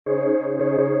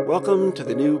Welcome to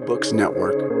the New Books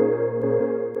Network.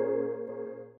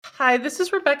 Hi, this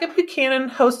is Rebecca Buchanan,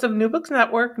 host of New Books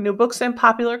Network, New Books and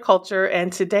Popular Culture,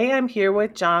 and today I'm here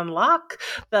with John Locke,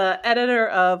 the editor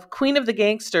of Queen of the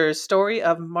Gangsters, Story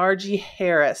of Margie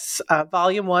Harris,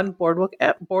 Volume 1,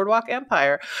 Boardwalk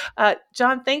Empire.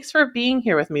 John, thanks for being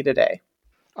here with me today.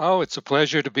 Oh, it's a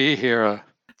pleasure to be here.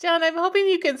 John, I'm hoping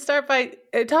you can start by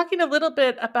talking a little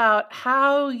bit about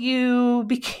how you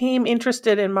became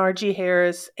interested in Margie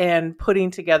Harris and putting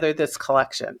together this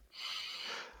collection.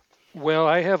 Well,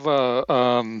 I have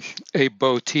a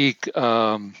boutique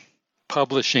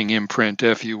publishing imprint,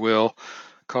 if you will,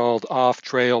 called Off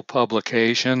Trail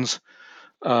Publications.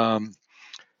 Um,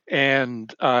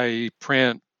 and I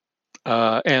print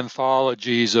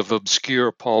anthologies of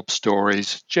obscure pulp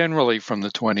stories, generally from the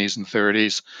 20s and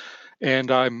 30s.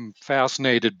 And I'm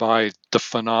fascinated by the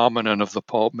phenomenon of the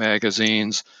pulp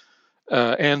magazines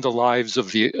and the lives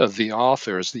of the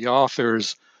authors. The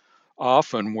authors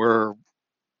often were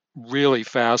really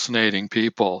fascinating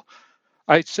people.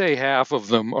 I'd say half of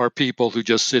them are people who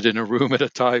just sit in a room at a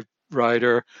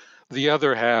typewriter. The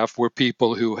other half were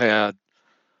people who had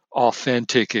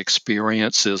authentic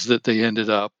experiences that they ended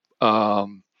up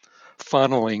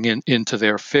funneling into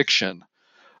their fiction.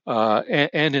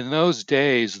 And in those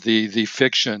days, the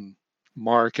fiction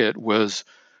market was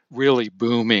really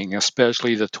booming,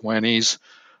 especially the 20s.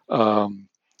 Um,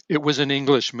 it was an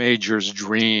English major's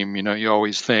dream. You know, you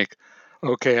always think,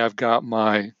 okay, I've got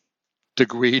my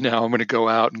degree now, I'm going to go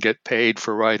out and get paid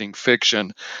for writing fiction.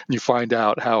 And you find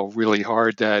out how really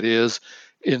hard that is.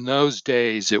 In those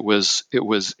days, it was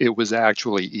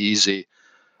actually easy.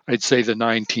 I'd say the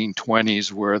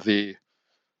 1920s were the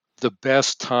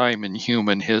best time in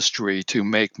human history to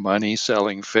make money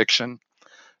selling fiction.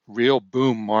 Real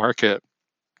boom market.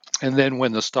 And then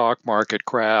when the stock market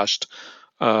crashed,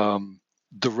 the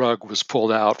rug was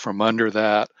pulled out from under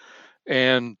that,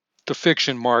 and the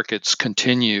fiction markets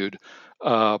continued,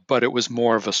 but it was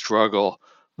more of a struggle.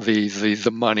 The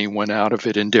money went out of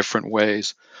it in different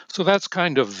ways. So that's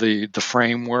kind of the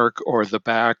framework or the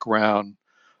background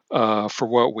for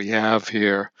what we have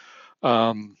here.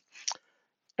 Um,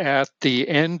 at the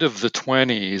end of the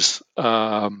 20s,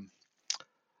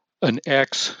 an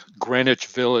ex Greenwich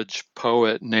Village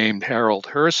poet named Harold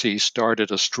Hersey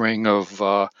started a string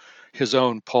of his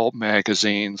own pulp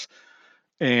magazines,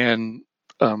 and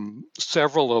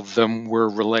several of them were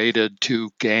related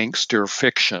to gangster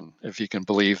fiction, if you can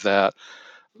believe that.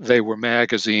 They were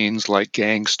magazines like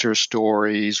Gangster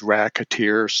Stories,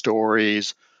 Racketeer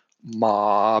Stories,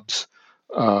 Mobs,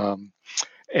 um,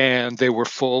 and they were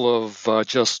full of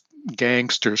just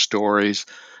gangster stories.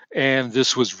 And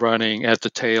this was running at the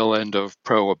tail end of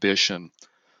Prohibition.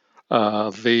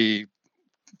 The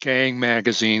gang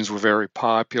magazines were very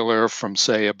popular from,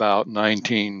 say, about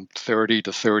 1930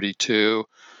 to 32,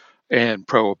 and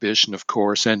Prohibition, of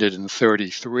course, ended in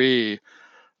 33,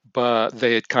 but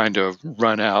they had kind of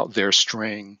run out their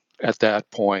string at that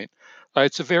point.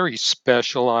 It's a very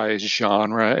specialized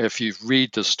genre. If you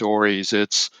read the stories,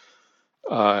 it's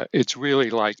really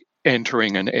like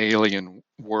entering an alien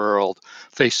world.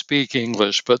 They speak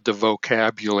English, but the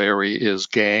vocabulary is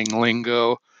gang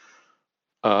lingo,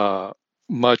 uh,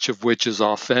 much of which is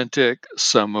authentic,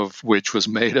 some of which was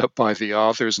made up by the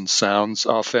authors and sounds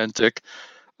authentic.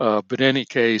 But in any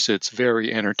case, it's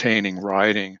very entertaining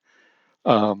writing.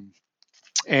 Um,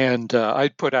 and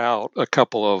I'd put out a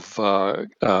couple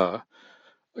of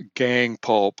gang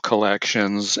pulp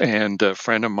collections, and a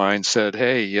friend of mine said,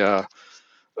 "Hey,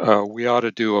 we ought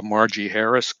to do a Margie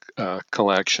Harris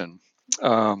collection."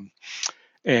 Um,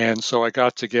 and so I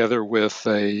got together with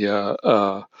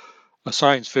a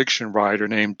science fiction writer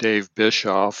named Dave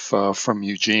Bischoff from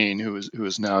Eugene, who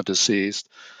is now deceased,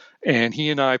 and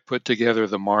he and I put together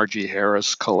the Margie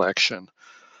Harris collection,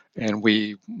 and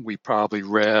we probably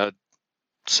read,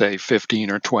 say,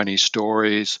 15 or 20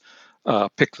 stories,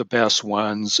 picked the best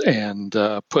ones, and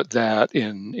put that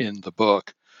in the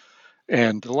book.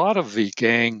 And a lot of the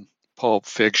gang pulp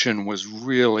fiction was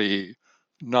really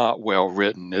not well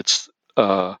written. It's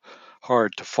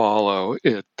hard to follow.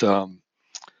 It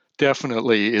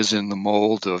definitely is in the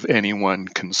mold of anyone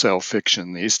can sell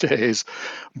fiction these days.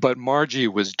 But Margie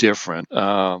was different.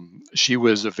 She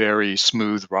was a very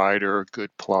smooth writer,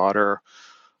 good plotter.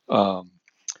 Um,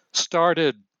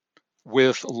 Started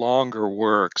with longer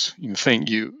works. You think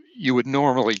you would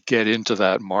normally get into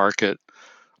that market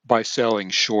by selling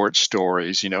short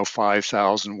stories,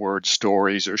 5,000 word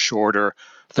stories or shorter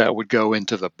that would go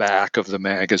into the back of the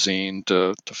magazine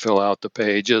to fill out the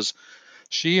pages.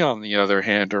 She, on the other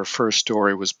hand, her first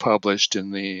story was published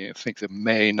in I think the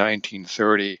May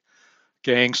 1930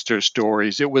 gangster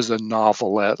stories, it was a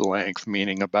novelette length,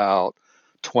 meaning about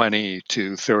 20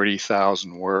 to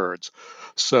 30,000 words.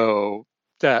 So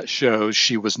that shows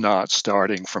she was not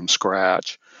starting from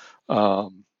scratch.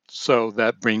 So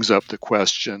that brings up the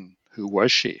question, who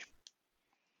was she?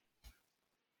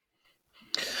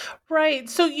 Right.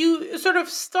 So you sort of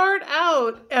start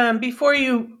out before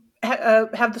you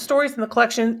have the stories in the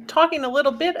collection, talking a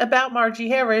little bit about Margie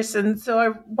Harris, and so I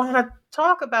want to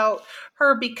talk about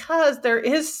her because there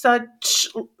is such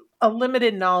a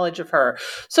limited knowledge of her.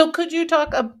 So could you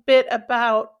talk a bit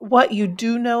about what you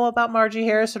do know about Margie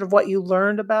Harris, sort of what you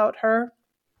learned about her?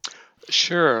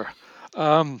 Sure.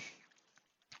 Um,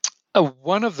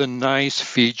 One of the nice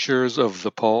features of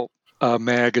the pulp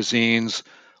magazines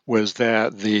was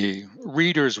that the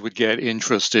readers would get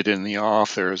interested in the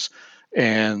authors,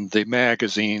 and the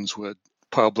magazines would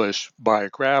publish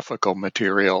biographical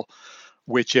material,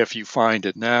 which, if you find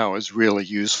it now, is really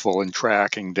useful in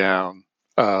tracking down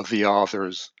the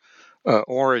author's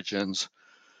origins.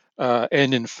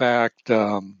 And in fact,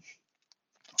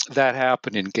 that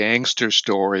happened in Gangster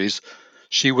Stories.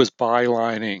 She was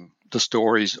bylining the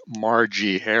stories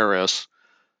Margie Harris,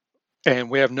 and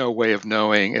we have no way of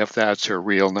knowing if that's her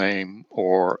real name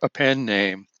or a pen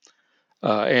name.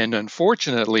 And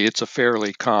unfortunately, it's a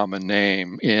fairly common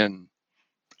name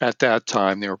at that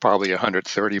time. There were probably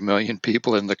 130 million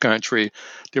people in the country.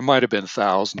 There might have been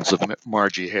thousands of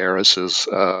Margie Harrises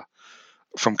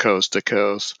from coast to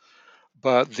coast.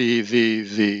 But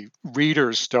the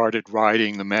readers started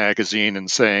writing the magazine and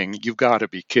saying, "You've got to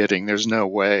be kidding! There's no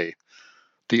way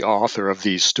the author of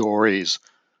these stories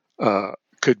uh,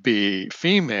 could be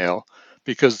female,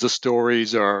 because the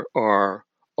stories are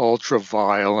ultra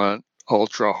violent,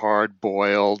 ultra hard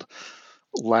boiled,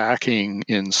 lacking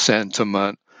in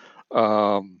sentiment,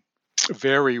 um,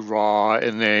 very raw,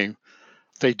 and they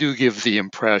do give the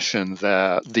impression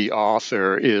that the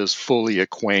author is fully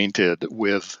acquainted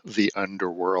with the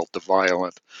underworld, the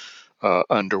violent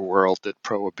underworld that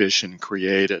Prohibition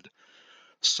created."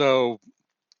 So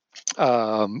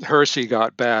Hersey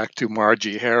got back to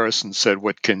Margie Harris and said,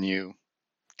 "What can you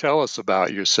tell us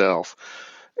about yourself?"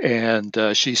 And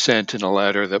she sent in a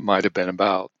letter that might have been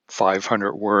about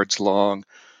 500 words long,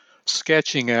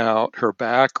 sketching out her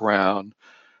background.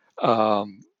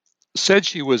 Said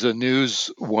she was a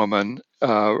newswoman,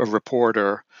 a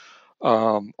reporter.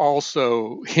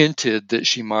 Also hinted that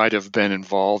she might have been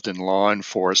involved in law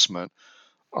enforcement,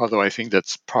 although I think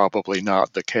that's probably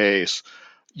not the case.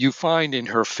 You find in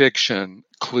her fiction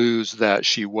clues that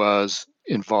she was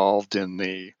involved in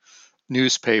the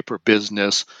newspaper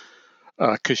business,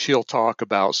 because she'll talk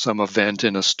about some event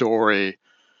in a story,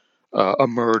 a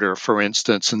murder, for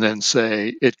instance, and then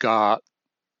say it got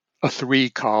a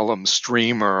 3-column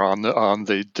streamer on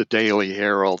the Daily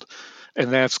Herald,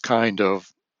 and that's kind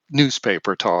of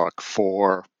newspaper talk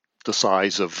for the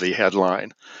size of the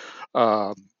headline.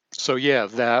 Um, so yeah,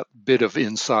 that bit of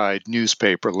inside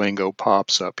newspaper lingo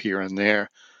pops up here and there.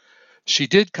 She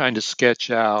did kind of sketch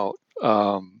out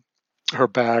her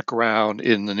background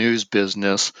in the news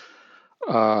business.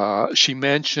 She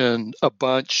mentioned a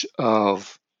bunch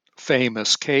of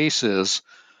famous cases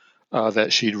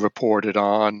that she'd reported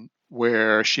on,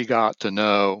 where she got to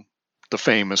know the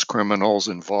famous criminals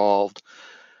involved.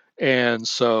 And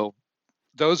so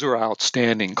those are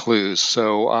outstanding clues.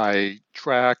 So I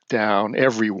tracked down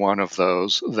every one of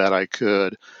those that I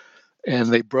could, and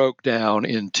they broke down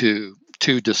into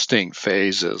 2 distinct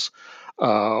phases.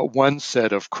 One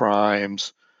set of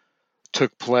crimes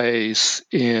took place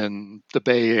in the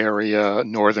Bay Area,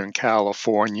 Northern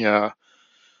California,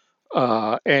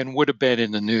 and would have been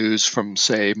in the news from,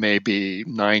 say, maybe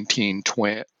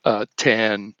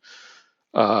 1910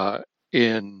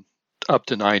 in up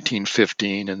to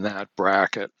 1915, in that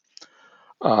bracket.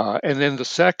 And then the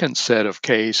second set of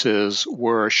cases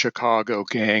were Chicago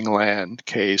gangland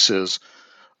cases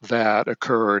that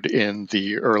occurred in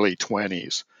the early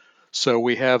 20s. So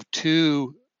we have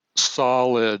 2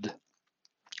 solid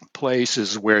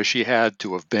places where she had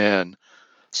to have been.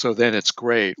 So then it's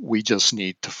great. We just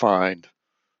need to find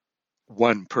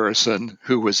one person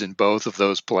who was in both of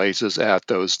those places at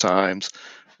those times,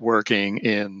 working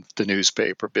in the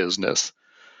newspaper business.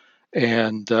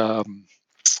 And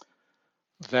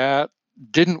that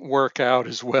didn't work out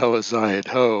as well as I had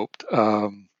hoped.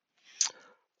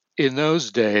 In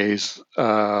those days,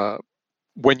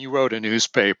 when you wrote a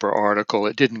newspaper article,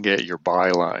 it didn't get your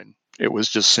byline. It was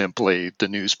just simply the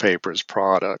newspaper's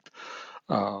product.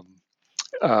 Um,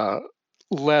 uh,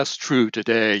 Less true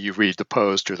today. You read the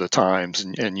Post or the Times,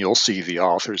 and you'll see the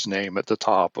author's name at the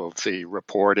top of the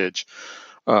reportage.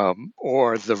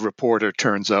 or the reporter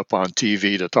turns up on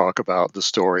TV to talk about the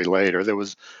story later. There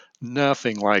was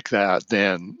nothing like that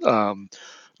then.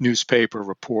 Newspaper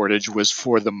reportage was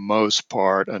for the most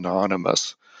part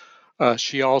anonymous.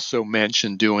 She also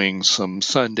mentioned doing some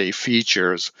Sunday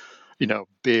features,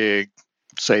 big,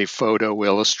 say, photo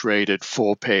illustrated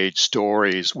full page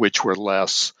stories, which were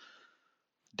less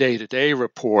day to day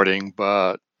reporting,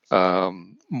 but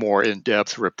more in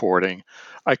depth reporting.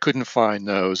 I couldn't find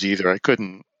those either. I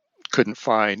couldn't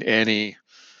find any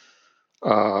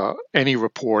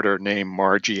reporter named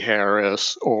Margie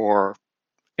Harris or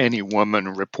any woman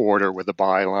reporter with a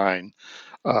byline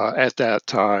at that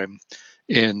time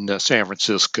in San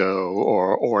Francisco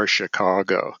or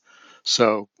Chicago.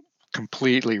 So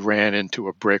completely ran into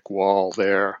a brick wall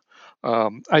there.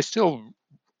 I still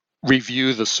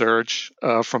review the search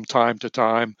from time to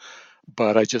time,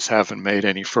 but I just haven't made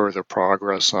any further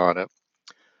progress on it.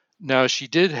 Now, she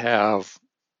did have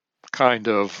kind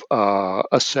of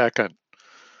a second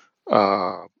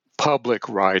public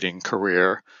writing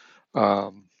career.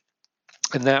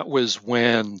 And that was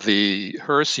when the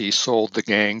Hersey sold the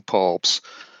gang pulps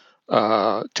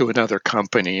to another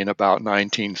company in about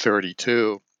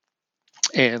 1932.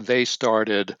 And they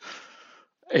started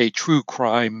a true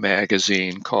crime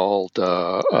magazine called,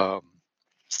 I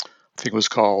think it was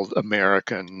called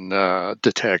American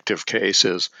Detective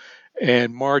Cases.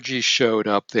 And Margie showed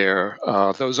up there.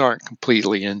 Those aren't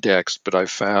completely indexed, but I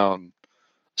found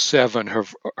 7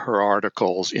 of her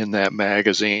articles in that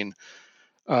magazine,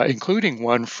 including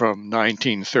one from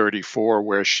 1934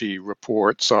 where she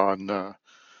reports on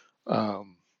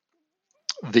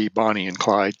the Bonnie and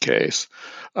Clyde case.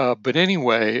 But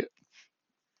anyway,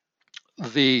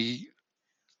 the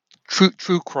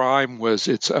true crime was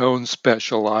its own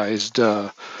specialized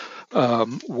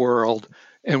world,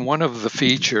 and one of the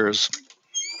features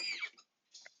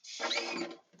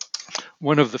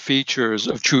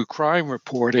of true crime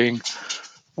reporting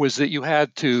was that you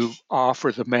had to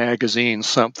offer the magazine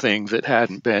something that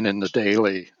hadn't been in the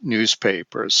daily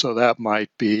newspapers. So that might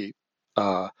be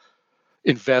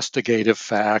investigative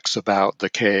facts about the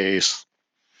case,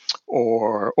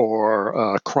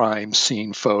 or crime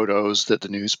scene photos that the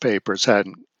newspapers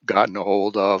hadn't gotten a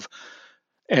hold of.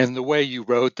 And the way you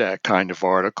wrote that kind of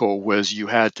article was you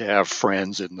had to have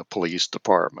friends in the police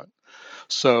department.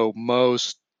 So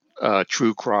most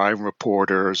true crime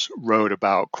reporters wrote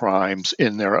about crimes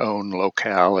in their own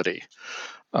locality.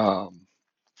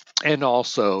 And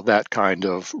also, that kind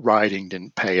of writing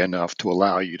didn't pay enough to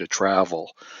allow you to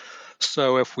travel.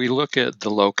 So if we look at the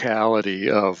locality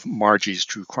of Margie's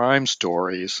true crime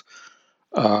stories,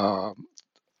 3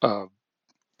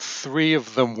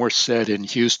 of them were set in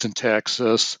Houston,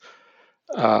 Texas,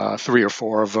 3 or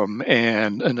 4 of them,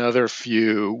 and another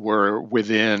few were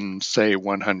within, say,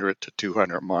 100 to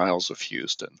 200 miles of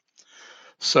Houston.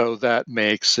 So that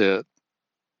makes it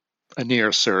a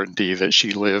near certainty that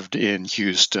she lived in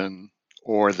Houston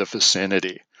or the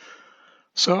vicinity.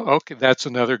 So, okay, that's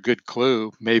another good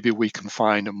clue. Maybe we can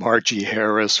find a Margie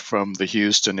Harris from the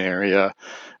Houston area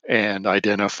and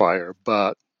identify her,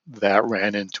 but that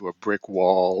ran into a brick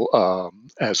wall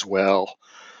as well.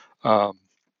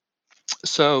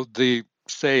 So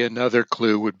another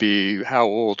clue would be, how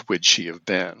old would she have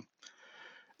been?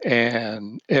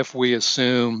 And if we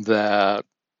assume that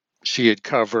she had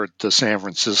covered the San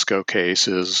Francisco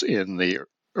cases in the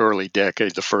early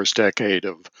decade, the first decade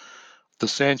of the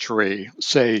century,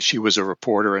 say she was a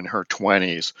reporter in her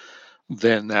 20s,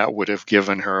 then that would have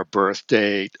given her a birth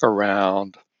date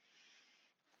around,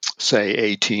 say,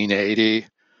 1880,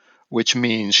 which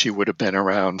means she would have been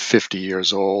around 50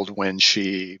 years old when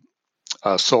she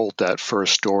sold that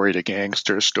first story to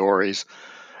Gangster Stories.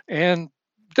 And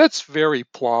that's very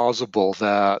plausible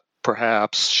that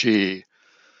perhaps she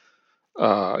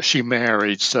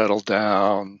married, settled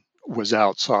down, was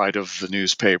outside of the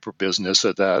newspaper business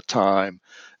at that time,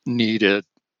 needed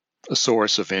a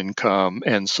source of income,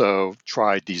 and so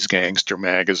tried these gangster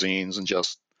magazines and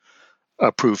just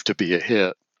proved to be a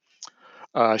hit.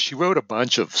 She wrote a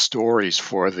bunch of stories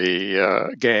for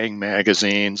the gang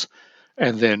magazines,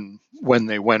 and then when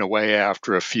they went away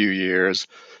after a few years,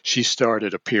 she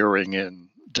started appearing in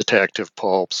detective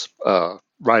pulps,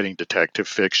 writing detective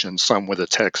fiction, some with a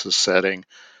Texas setting.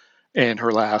 And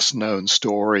her last known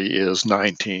story is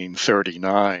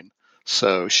 1939.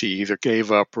 So she either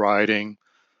gave up writing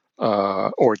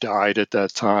or died at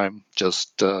that time.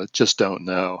 Just don't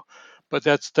know. But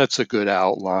that's a good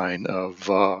outline of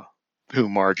who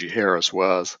Margie Harris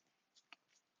was.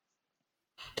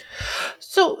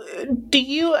 So, do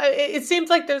you? It seems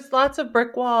like there's lots of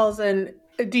brick walls, and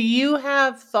do you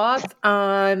have thoughts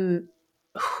on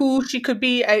who she could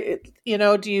be?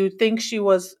 Do you think she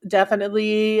was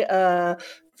definitely a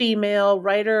female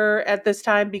writer at this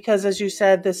time? Because, as you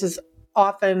said, this is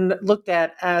often looked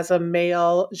at as a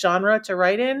male genre to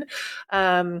write in.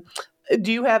 Um,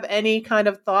 do you have any kind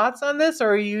of thoughts on this,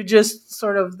 or are you just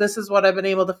sort of, this is what I've been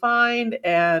able to find,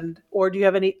 or do you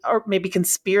have any, or maybe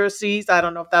conspiracies? I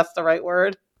don't know if that's the right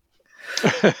word.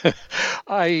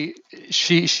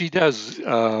 She does.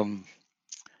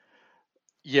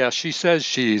 Yeah, she says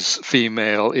she's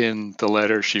female in the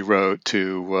letter she wrote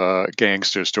to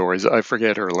Gangster Stories. I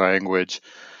forget her language.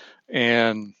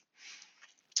 And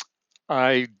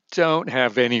I don't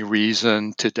have any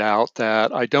reason to doubt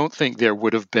that. I don't think there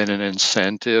would have been an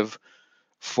incentive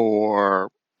for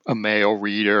a male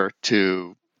reader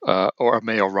or a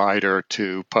male writer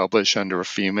to publish under a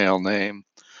female name.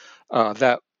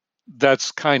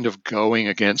 That's kind of going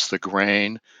against the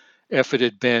grain. If it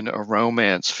had been a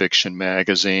romance fiction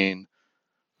magazine,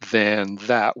 then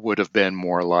that would have been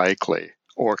more likely.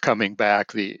 Or coming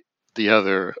back the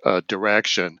other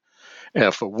direction,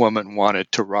 if a woman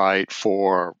wanted to write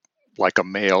for like a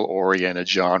male-oriented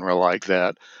genre like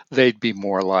that, they'd be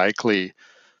more likely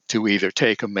to either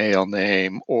take a male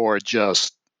name or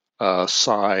just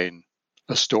sign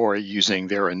a story using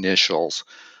their initials.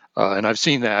 And I've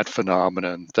seen that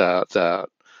phenomenon that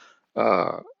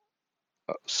uh,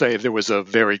 say there was a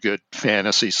very good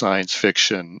fantasy science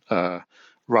fiction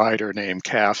writer named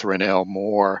Catherine L.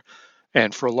 Moore,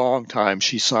 and for a long time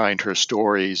she signed her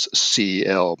stories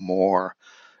C.L. Moore,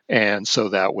 and so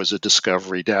that was a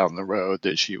discovery down the road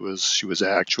that she was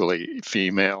actually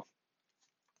female.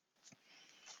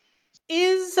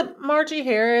 Is Margie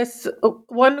Harris,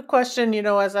 one question,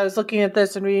 as I was looking at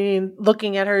this and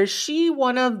looking at her, is she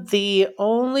one of the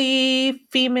only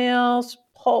female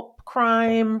pulp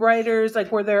crime writers?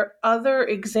 Like, were there other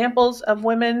examples of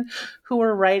women who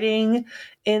were writing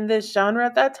in this genre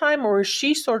at that time? Or is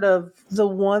she sort of the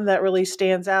one that really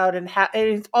stands out? And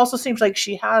it also seems like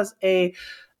she has a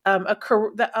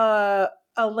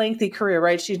lengthy career,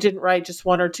 right? She didn't write just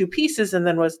one or two pieces and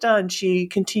then was done. She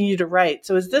continued to write.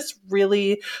 So is this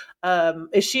really,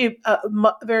 is she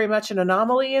very much an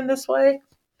anomaly in this way?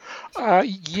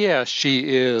 Yeah, she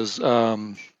is.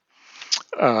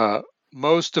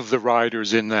 Most of the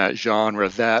writers in that genre,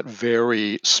 that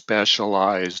very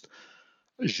specialized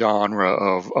genre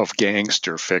of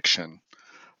gangster fiction,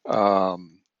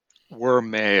 um, were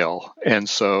male, and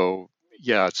so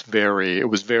yeah, it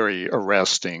was very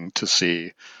arresting to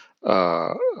see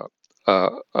uh,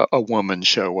 a woman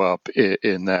show up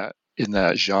in that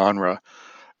genre.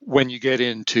 When you get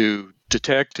into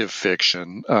detective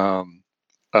fiction, uh,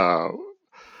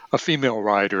 female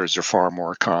writers are far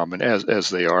more common as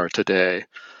they are today.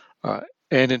 Uh,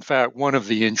 and in fact, one of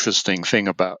the interesting thing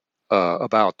about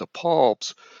the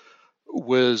pulps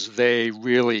was they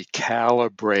really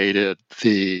calibrated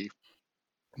the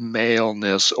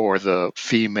maleness or the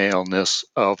femaleness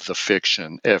of the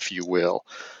fiction, if you will.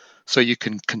 So you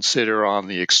can consider on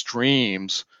the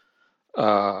extremes,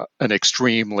 an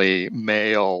extremely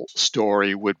male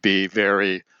story would be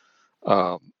very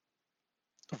um,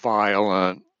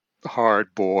 violent,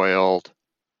 hard boiled,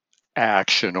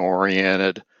 action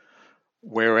oriented.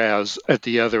 Whereas at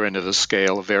the other end of the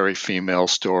scale, a very female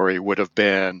story would have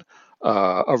been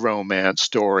a romance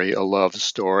story, a love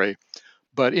story.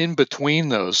 But in between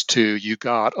those two, you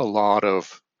got a lot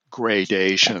of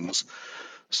gradations.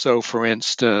 So, for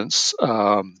instance,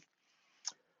 in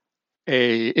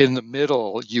the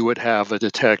middle, you would have a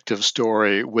detective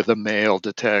story with a male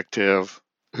detective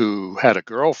who had a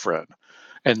girlfriend,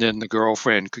 and then the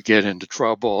girlfriend could get into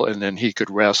trouble, and then he could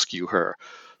rescue her.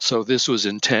 So this was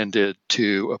intended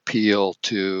to appeal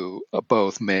to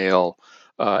both male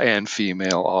and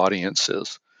female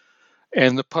audiences.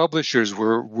 And the publishers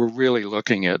were really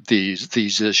looking at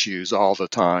these issues all the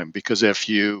time, because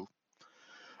um,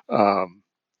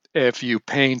 if you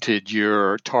painted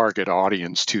your target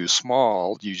audience too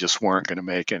small, you just weren't going to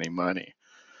make any money.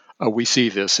 We see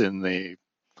this um,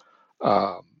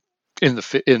 in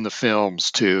the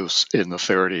films too in the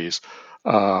 30s.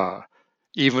 Uh,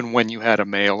 Even when you had a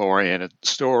male-oriented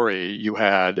story, you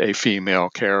had a female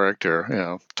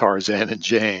character, Tarzan and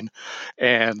Jane,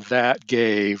 and that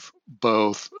gave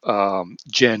both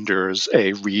genders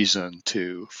a reason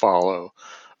to follow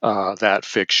that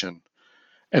fiction.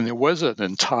 And there was an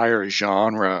entire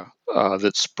genre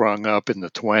that sprung up in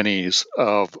the 20s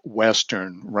of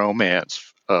Western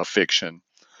romance fiction.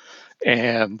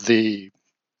 And the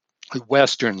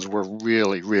Westerns were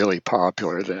really, really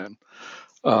popular then.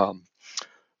 Um,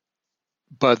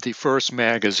 But the first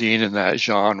magazine in that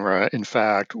genre, in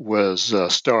fact, was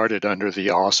started under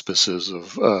the auspices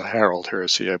of Harold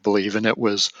Hersey, I believe, and it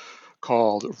was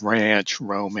called Ranch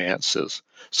Romances.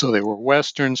 So they were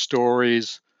Western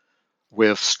stories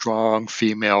with strong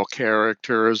female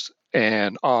characters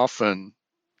and often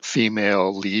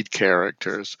female lead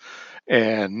characters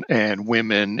and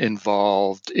women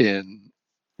involved in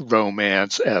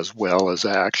romance as well as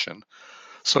action.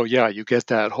 So yeah, you get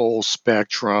that whole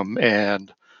spectrum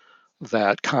and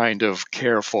that kind of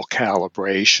careful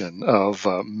calibration of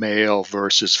male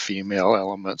versus female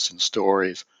elements in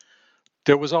stories.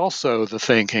 There was also the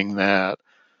thinking that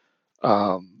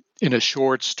in a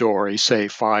short story, say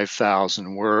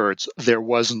 5,000 words, there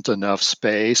wasn't enough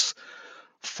space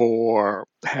for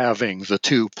having the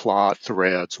two plot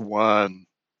threads. One,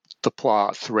 the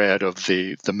plot thread of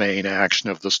the main action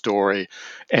of the story,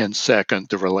 and second,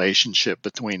 the relationship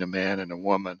between a man and a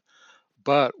woman.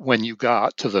 But when you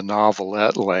got to the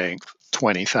novelette length,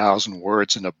 20,000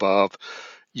 words and above,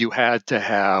 you had to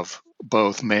have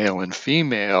both male and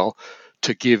female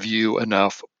to give you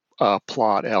enough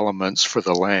plot elements for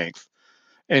the length.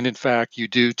 And in fact, you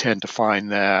do tend to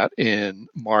find that in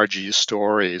Margie's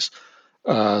stories.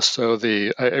 I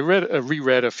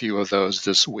reread a few of those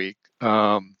this week.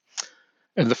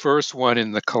 And the first one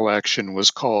in the collection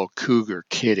was called Cougar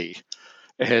Kitty.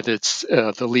 And it's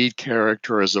the lead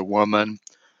character is a woman.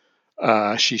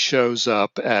 She shows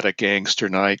up at a gangster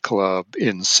nightclub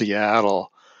in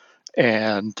Seattle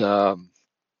and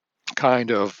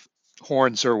kind of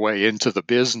horns her way into the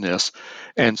business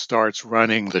and starts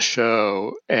running the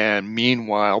show. And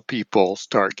meanwhile, people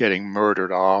start getting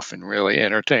murdered off in really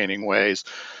entertaining ways.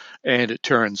 And it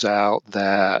turns out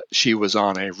that she was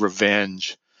on a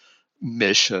revenge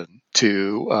mission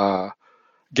to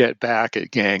get back at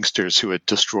gangsters who had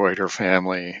destroyed her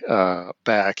family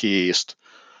back east.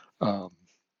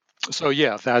 So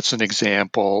yeah, that's an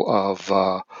example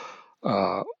of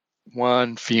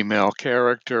one female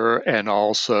character and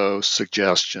also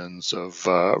suggestions of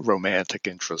romantic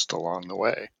interest along the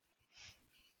way.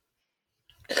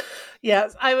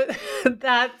 Yes,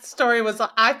 that story was.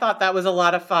 I thought that was a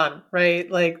lot of fun, right?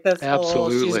 Like this whole she's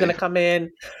going Absolutely. to come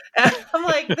in, and I'm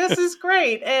like, this is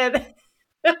great, and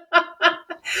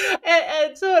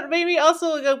and so it made me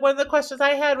also one of the questions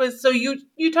I had was, so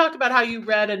you talked about how you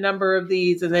read a number of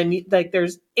these, and then like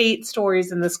there's 8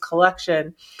 stories in this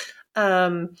collection.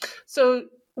 So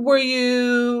were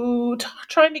you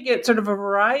trying to get sort of a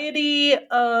variety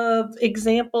of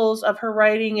examples of her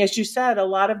writing? As you said, a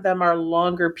lot of them are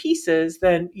longer pieces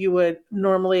than you would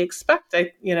normally expect,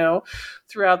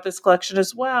 throughout this collection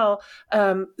as well.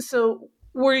 So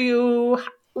were you,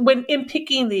 when in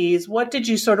picking these, what did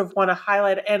you sort of want to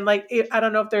highlight? And like, I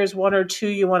don't know if there's one or two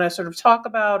you want to sort of talk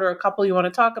about, or a couple you want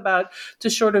to talk about to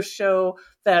sort of show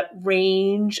that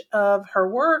range of her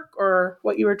work, or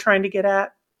what you were trying to get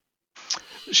at?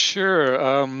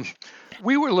 Sure.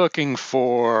 We were looking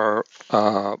for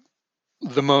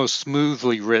the most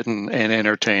smoothly written and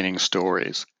entertaining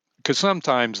stories, because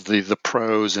sometimes the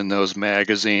prose in those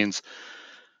magazines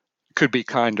could be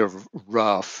kind of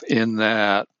rough in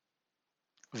that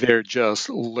they're just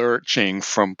lurching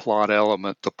from plot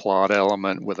element to plot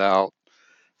element without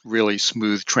really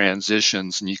smooth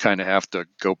transitions, and you kind of have to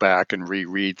go back and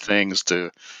reread things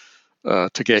to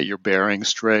get your bearings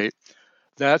straight.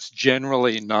 That's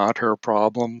generally not her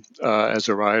problem as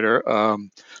a writer.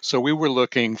 So we were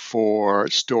looking for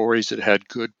stories that had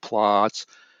good plots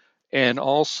and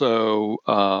also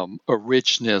a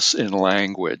richness in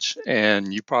language.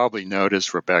 And you probably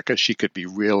noticed, Rebecca, she could be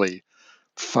really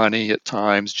funny at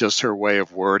times, just her way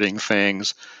of wording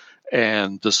things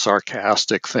and the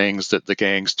sarcastic things that the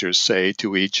gangsters say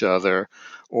to each other,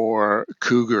 or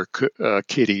Cougar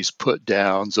Kitty's put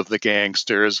downs of the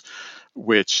gangsters,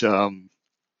 which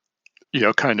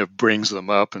kind of brings them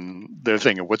up and they're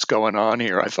thinking, what's going on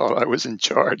here? I thought I was in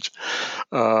charge.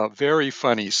 Very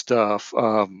funny stuff.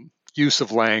 Use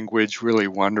of language, really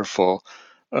wonderful.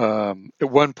 At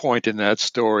one point in that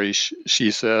story,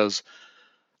 she says,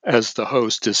 as the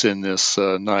hostess in this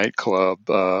nightclub,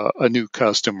 a new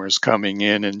customer's coming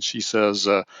in, and she says,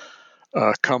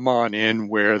 come on in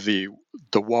where the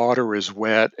water is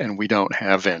wet and we don't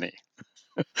have any.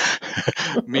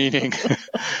 Meaning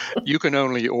you can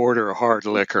only order hard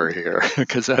liquor here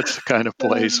because that's the kind of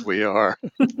place we are.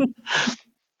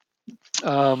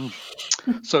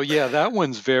 So yeah, that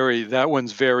one's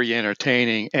very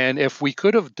entertaining. And if we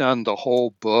could have done the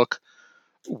whole book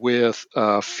with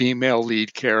female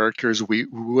lead characters, we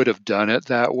would have done it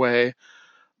that way.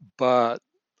 But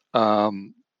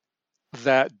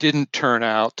that didn't turn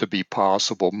out to be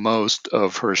possible. Most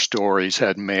of her stories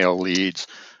had male leads,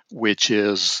 which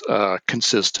is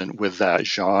consistent with that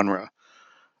genre.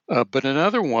 But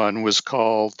another one was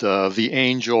called The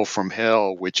Angel from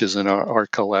Hell, which is in our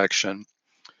collection.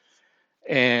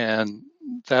 And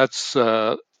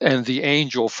and the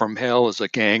Angel from Hell is a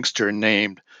gangster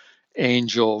named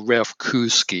Angel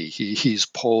Rewkuski. He's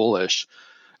Polish,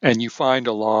 and you find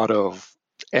a lot of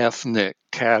ethnic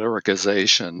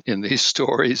categorization in these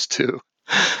stories too.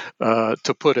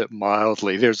 To put it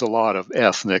mildly, there's a lot of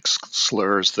ethnic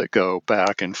slurs that go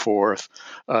back and forth.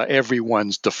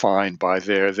 Everyone's defined by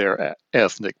their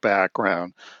ethnic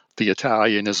background. The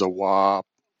Italian is a wop.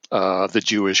 The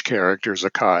Jewish character is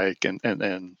a kike,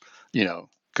 and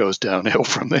goes downhill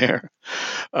from there.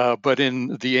 But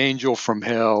in The Angel from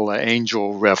Hell,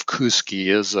 Angel Rewkuski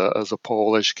is a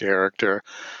Polish character,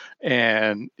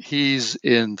 and he's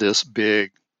in this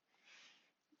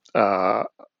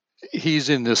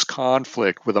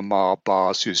conflict with a mob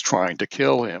boss who's trying to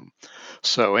kill him.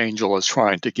 So Angel is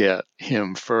trying to get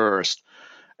him first,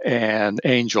 and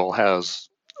Angel has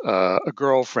a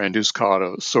girlfriend who's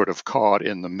sort of caught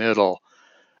in the middle.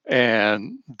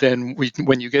 And then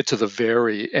when you get to the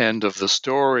very end of the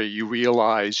story, you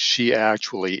realize she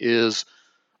actually is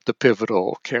the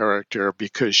pivotal character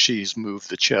because she's moved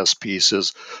the chess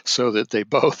pieces so that they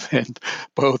both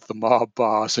the mob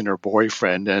boss and her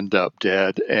boyfriend end up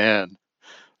dead, and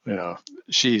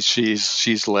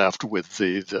she's left with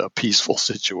the peaceful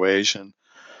situation.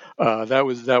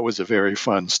 That was a very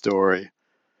fun story.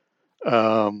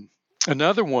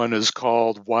 Another one is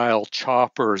called While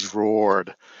Choppers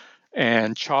Roared,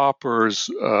 and choppers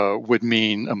would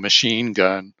mean a machine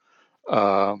gun.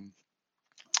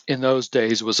 In those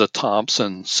days was a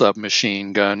Thompson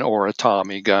submachine gun or a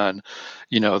Tommy gun,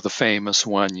 the famous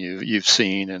one you've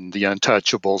seen in The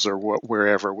Untouchables or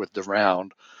wherever with the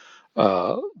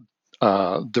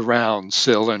round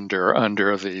cylinder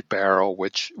under the barrel,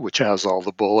 which has all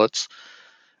the bullets.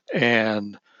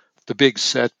 And the big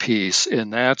set piece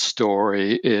in that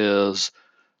story is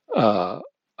a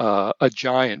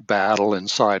giant battle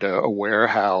inside a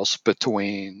warehouse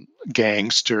between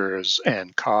gangsters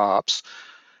and cops.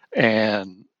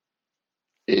 And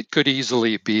it could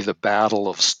easily be the Battle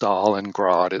of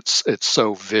Stalingrad. It's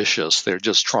so vicious. They're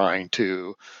just trying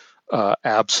to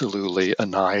absolutely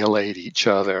annihilate each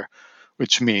other,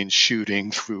 which means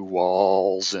shooting through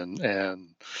walls and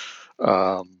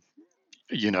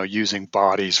using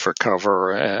bodies for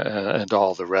cover and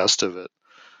all the rest of it.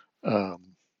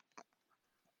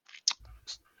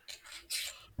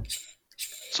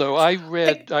 So I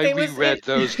reread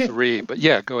those three, but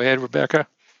yeah, go ahead, Rebecca.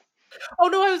 Oh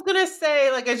no, I was gonna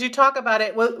say, like, as you talk about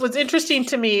it, what's interesting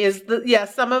to me is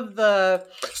some of the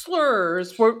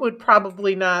slurs would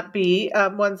probably not be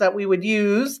ones that we would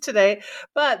use today,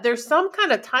 but there's some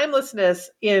kind of timelessness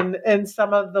in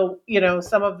some of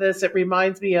some of this. It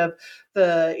reminds me of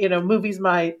the movies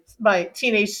my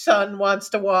teenage son wants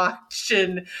to watch,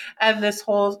 and this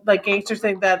whole like gangster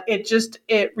thing, that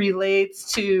it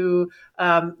relates to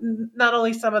not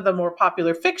only some of the more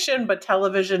popular fiction, but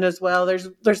television as well.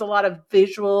 There's a lot of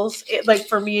visuals. Like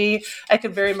for me, I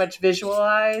could very much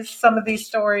visualize some of these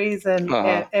stories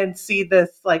and see this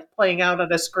like playing out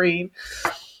on a screen,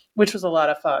 which was a lot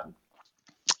of fun.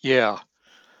 Yeah,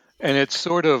 and it's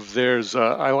sort of there's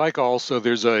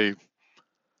a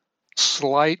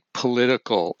slight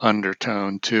political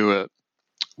undertone to it,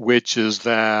 which is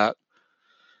that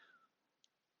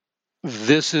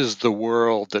this is the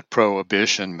world that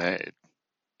Prohibition made.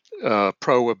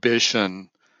 Prohibition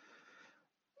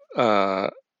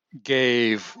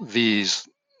gave these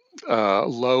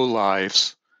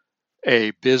lowlifes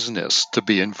a business to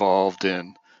be involved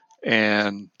in,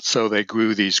 and so they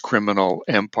grew these criminal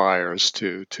empires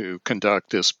to conduct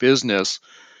this business.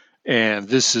 And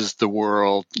this is the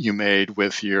world you made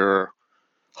with your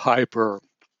hyper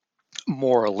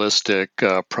moralistic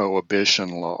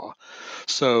prohibition law.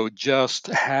 So just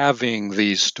having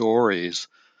these stories,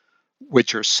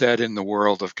 which are set in the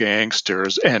world of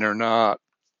gangsters and are not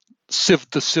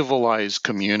the civilized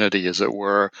community, as it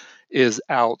were, is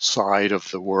outside of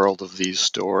the world of these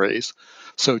stories.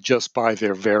 So just by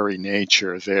their very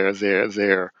nature,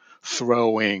 they're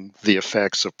throwing the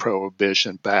effects of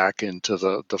prohibition back into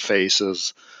the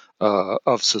faces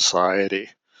of society.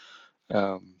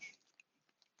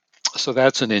 So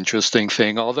that's an interesting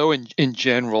thing. Although in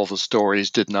general, the stories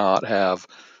did not have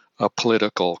a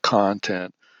political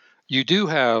content. You do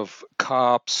have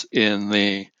cops in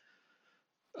the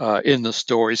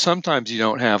story. Sometimes you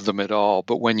don't have them at all,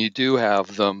 but when you do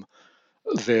have them,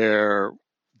 they're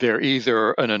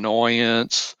either an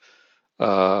annoyance,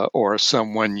 or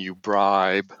someone you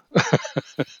bribe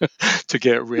to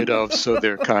get rid of. So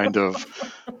they're kind of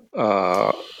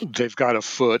they've got a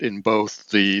foot in both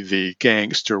the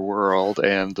gangster world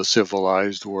and the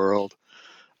civilized world.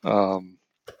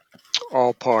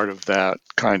 All part of that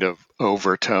kind of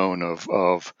overtone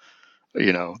of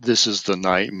this is the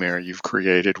nightmare you've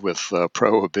created with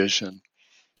prohibition.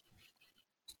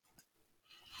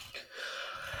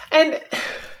 And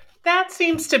that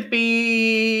seems to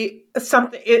be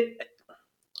something.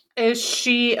 Is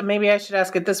she, maybe I should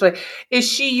ask it this way, is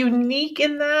she unique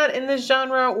in this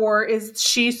genre, or is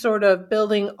she sort of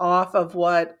building off of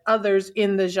what others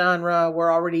in the genre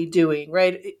were already doing,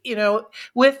 right?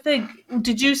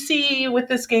 Did you see with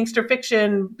this gangster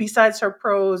fiction, besides her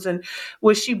prose, and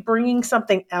was she bringing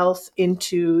something else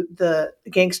into the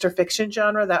gangster fiction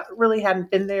genre that really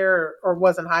hadn't been there or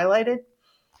wasn't highlighted?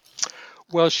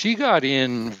 Well, she got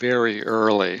in very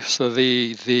early. So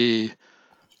the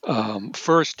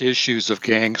first issues of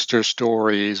Gangster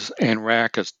Stories and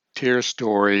Racketeer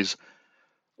Stories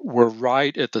were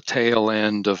right at the tail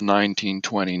end of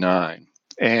 1929.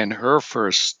 And her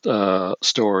first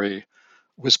story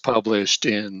was published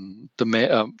in the May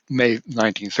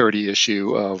 1930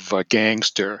 issue of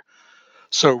Gangster.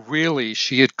 So really,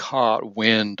 she had caught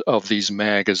wind of these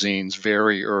magazines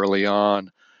very early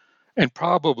on and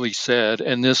probably said,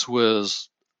 and this was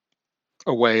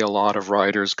a way a lot of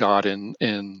writers got in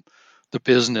the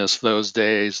business those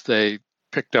days. They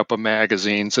picked up a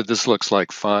magazine, said, "This looks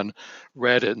like fun,"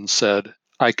 read it, and said,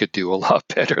 "I could do a lot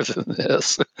better than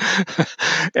this."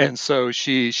 And so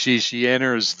she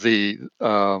enters the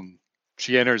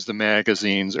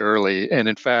magazines early, and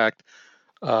in fact,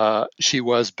 she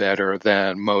was better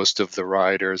than most of the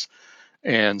writers,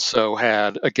 and so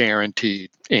had a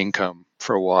guaranteed income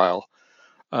for a while.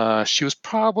 She was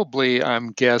probably,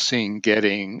 I'm guessing,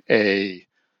 getting a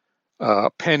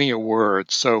penny a word.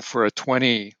 So for a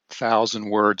 20,000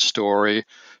 word story,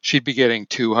 she'd be getting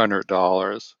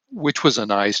 $200, which was a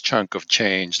nice chunk of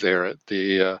change there at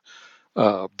the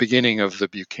beginning of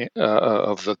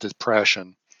the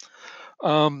Depression.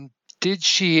 Did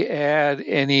she add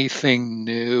anything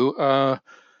new?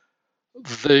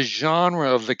 The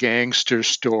genre of the gangster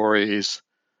stories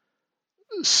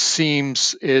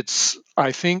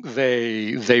I think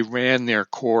they ran their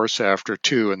course after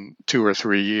 2 or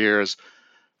 3 years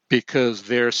because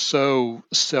they're so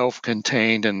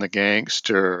self-contained in the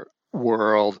gangster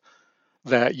world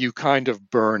that you kind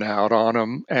of burn out on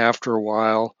them after a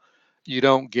while. You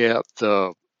don't get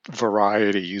the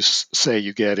variety you say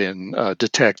you get in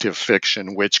detective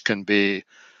fiction, which can be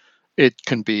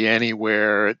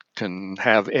anywhere. It can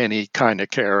have any kind of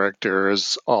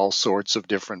characters, all sorts of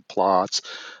different plots.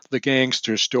 The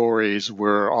gangster stories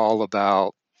were all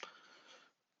about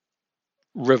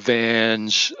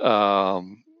revenge,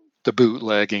 the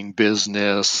bootlegging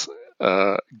business,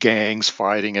 gangs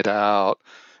fighting it out,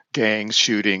 gangs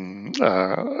shooting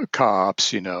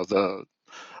cops,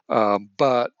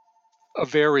 but a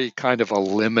very kind of a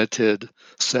limited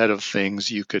set of things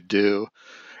you could do.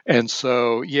 And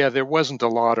so, yeah, there wasn't a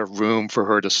lot of room for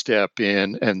her to step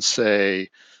in and say,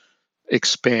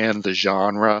 expand the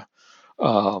genre.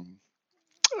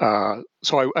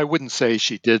 So I wouldn't say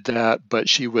she did that, but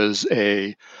she was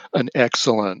an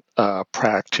excellent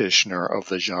practitioner of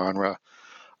the genre,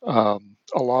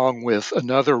 along with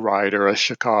another writer, a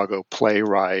Chicago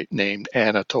playwright named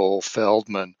Anatole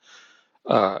Feldman.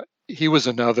 He was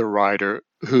another writer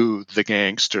who the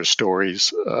gangster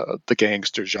stories, the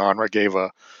gangster genre gave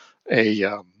a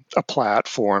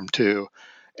platform to,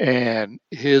 and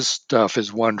his stuff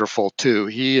is wonderful too.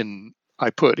 I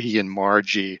put he and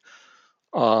Margie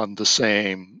on the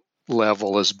same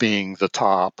level as being the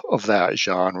top of that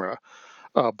genre,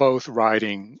 both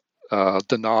writing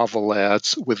the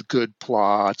novelettes with good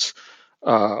plots,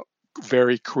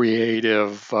 very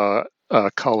creative,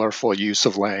 colorful use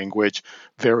of language,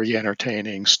 very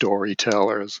entertaining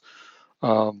storytellers.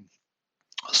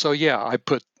 So yeah, I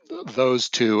put those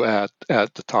two at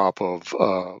the top of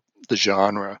the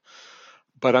genre,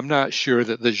 but I'm not sure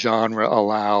that the genre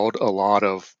allowed a lot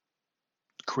of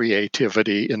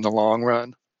creativity in the long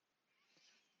run.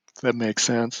 Does that make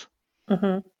sense?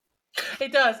 Mm-hmm.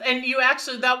 It does. And you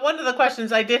actually, that one of the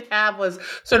questions I did have was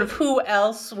sort of who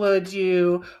else would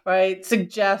you, right,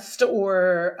 suggest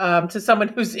or to someone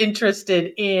who's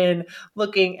interested in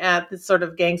looking at this sort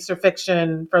of gangster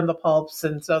fiction from the pulps.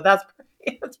 And so that's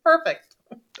perfect.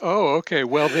 Oh, okay.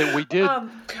 Well, then we did.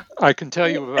 I can tell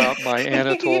you about my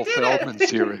Anatole Feldman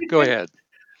series. Go ahead.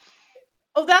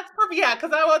 Oh, that's perfect. Yeah,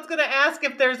 because I was going to ask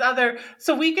if there's other.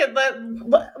 So let's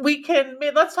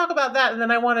talk about that, and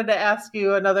then I wanted to ask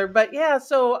you another. But yeah,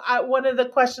 so one of the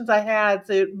questions I had,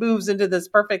 so it moves into this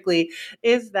perfectly,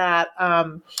 is that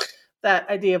that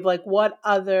idea of like what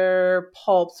other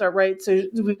pulps are right. So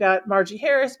we've got Margie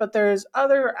Harris, but there's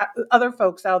other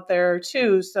folks out there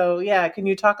too. So yeah, can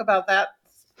you talk about that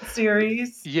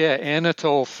series? Yeah,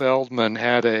 Anatole Feldman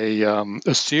had a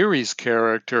series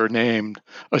character named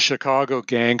a Chicago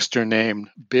gangster named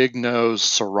Big Nose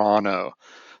Serrano.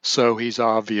 So he's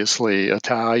obviously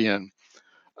Italian.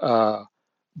 Uh,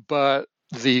 but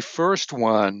the first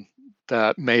one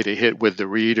that made a hit with the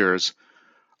readers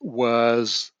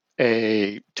was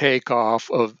a takeoff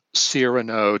of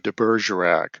Cyrano de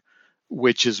Bergerac,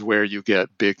 which is where you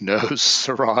get Big Nose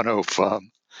Serrano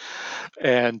from.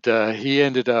 And he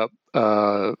ended up,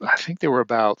 I think there were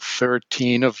about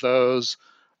 13 of those,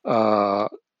 uh,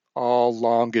 all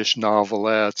longish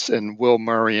novelettes. And Will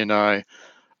Murray and I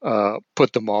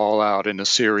put them all out in a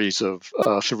series of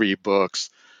 3 books.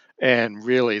 And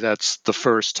really, that's the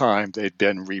first time they'd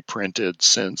been reprinted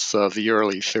since the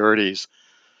early 30s.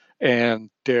 And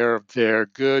they're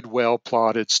good, well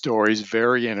plotted stories,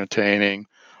 very entertaining,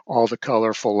 all the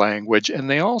colorful language, and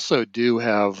they also do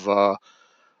have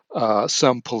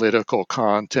some political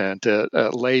content.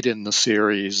 Late in the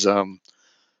series,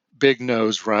 Big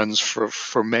Nose runs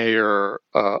for mayor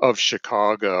of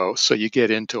Chicago, so you get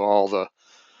into all the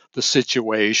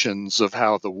situations of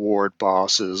how the ward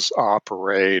bosses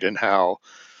operate and how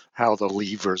the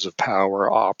levers of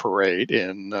power operate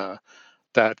in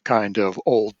that kind of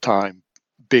old time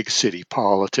big city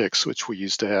politics, which we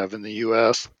used to have in the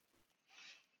U.S.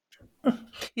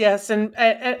 Yes, and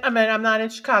I mean I'm not in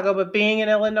Chicago, but being in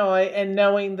Illinois and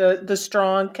knowing the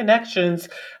strong connections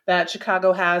that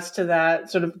Chicago has to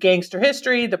that sort of gangster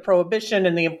history, the prohibition,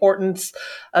 and the importance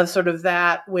of sort of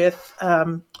that with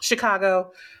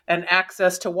Chicago and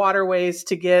access to waterways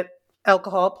to get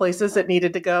alcohol places that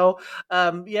needed to go.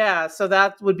 Yeah, so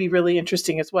that would be really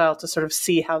interesting as well to sort of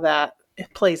see how that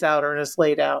plays out or is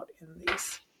laid out in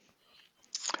these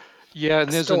Yeah,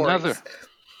 and stories.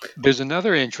 there's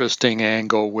another interesting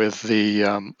angle with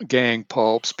the gang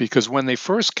pulps, because when they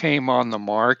first came on the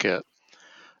market,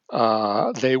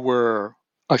 they were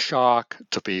a shock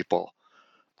to people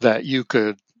that you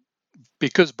could,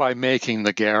 because by making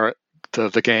the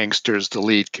gangsters the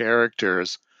lead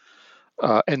characters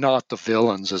and not the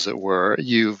villains, as it were,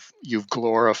 you've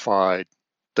glorified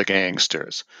the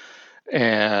gangsters,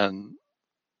 and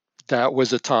that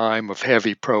was a time of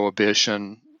heavy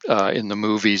prohibition in the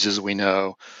movies, as we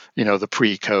know, the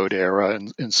pre-code era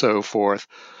and so forth.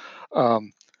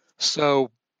 Um,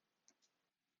 so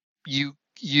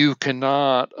you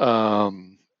cannot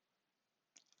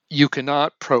you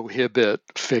cannot prohibit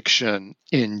fiction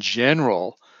in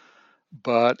general,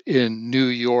 but in New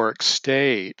York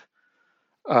State,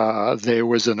 there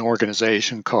was an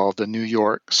organization called the New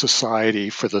York Society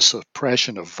for the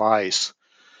Suppression of Vice,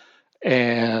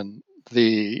 and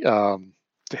the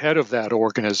head of that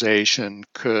organization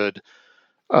could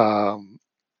um,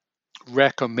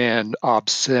 recommend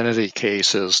obscenity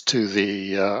cases to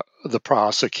the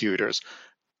prosecutors.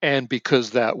 And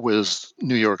because that was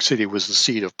New York City was the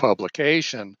seat of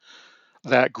publication,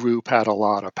 that group had a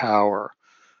lot of power,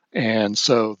 and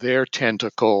so their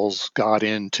tentacles got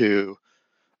into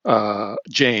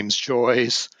James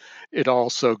Joyce. It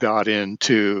also got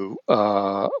into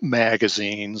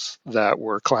magazines that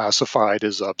were classified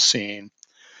as obscene.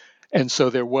 And so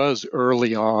there was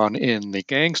early on in the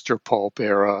gangster pulp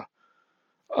era,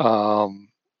 um,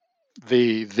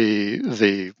 the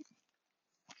the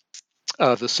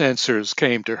censors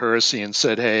came to Hersey and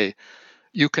said, "Hey,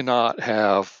 you cannot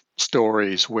have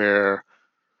stories where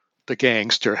the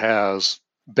gangster has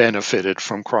benefited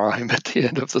from crime at the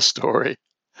end of the story."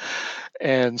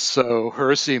 And so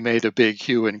Hersey made a big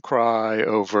hue and cry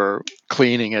over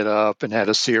cleaning it up and had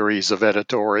a series of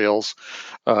editorials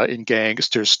in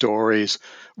gangster stories,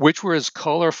 which were as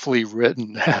colorfully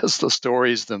written as the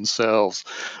stories themselves,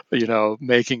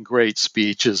 making great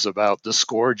speeches about the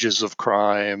scourges of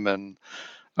crime and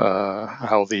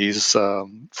how these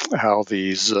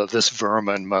this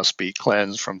vermin must be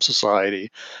cleansed from society,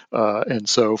 and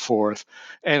so forth.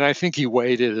 And I think he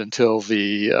waited until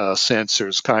the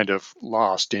censors kind of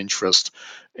lost interest,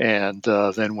 and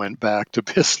then went back to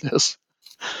business.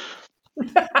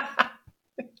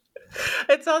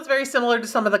 It sounds very similar to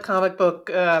some of the comic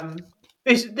book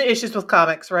the issues with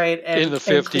comics, right? In the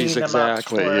And 50s, cleaning them up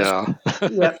exactly. for Yeah.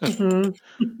 yeah,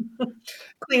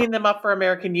 cleaning them up for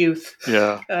American youth.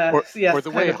 Yeah. Or Yes,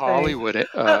 the kind way of thing. Hollywood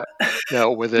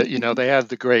dealt with it. They had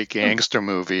the great gangster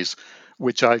movies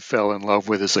which I fell in love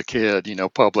with as a kid,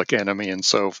 Public Enemy and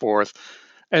so forth.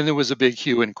 And there was a big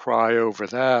hue and cry over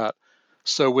that.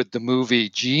 So with the movie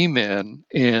G-Men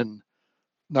in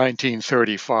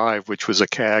 1935, which was a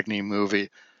Cagney movie,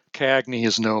 Cagney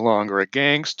is no longer a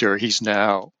gangster. He's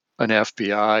now an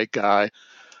FBI guy.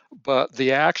 But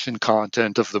the action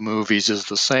content of the movies is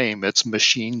the same. It's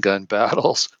machine gun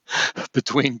battles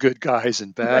between good guys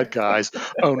and bad guys,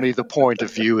 only the point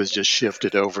of view is just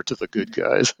shifted over to the good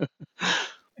guys.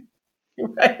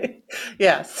 Right.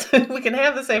 Yes. We can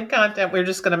have the same content. We're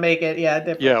just going to make it,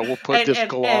 different. Yeah, we'll put this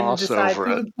gloss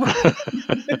over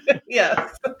it.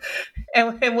 Yes.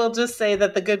 And we'll just say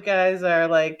that the good guys are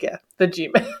like, the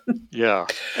G-Men. Yeah.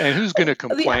 And who's going to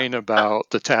complain about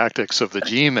the tactics of the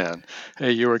G-Men?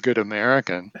 Hey, you're a good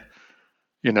American.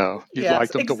 You'd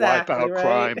like them to wipe out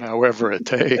crime however it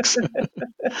takes.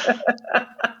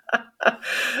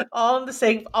 All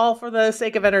for the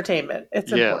sake of entertainment.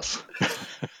 It's important.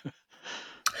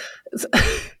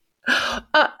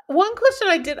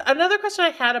 Another question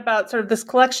I had about sort of this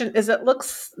collection is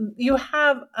you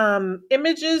have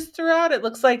images throughout. It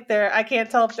looks like I can't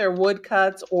tell if they're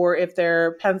woodcuts or if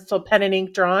they're pen and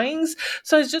ink drawings.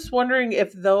 So I was just wondering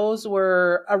if those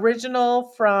were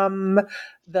original from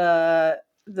the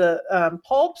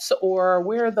pulps or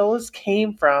where those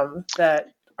came from that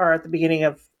are at the beginning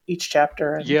of each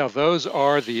chapter. Yeah, those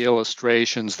are the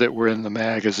illustrations that were in the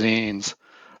magazines.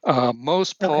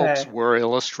 Most pulps were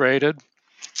illustrated,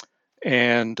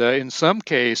 and in some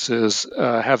cases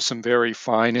have some very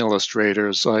fine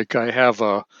illustrators. Like I have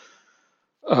a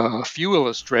few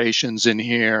illustrations in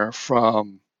here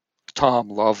from Tom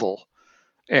Lovell,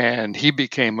 and he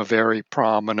became a very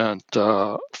prominent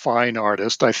fine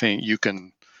artist. I think you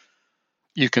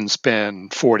can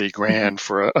spend 40 grand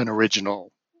for an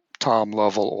original Tom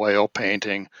Lovell oil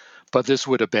painting, but this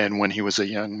would have been when he was a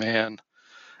young man.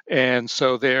 And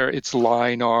so there, it's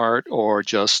line art or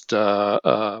just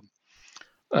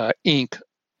ink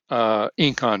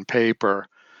on paper.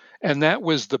 And that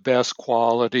was the best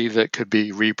quality that could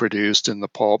be reproduced in the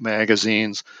pulp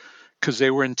magazines because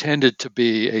they were intended to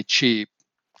be a cheap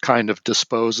kind of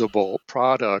disposable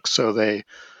product. So they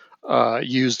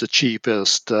used the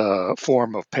cheapest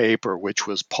form of paper, which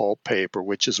was pulp paper,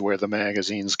 which is where the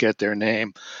magazines get their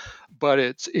name. But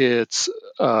it's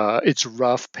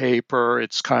rough paper.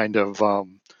 It's kind of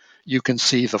you can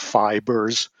see the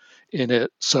fibers in it,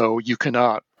 so you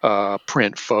cannot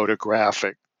print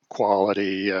photographic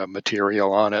quality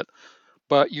material on it.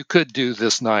 But you could do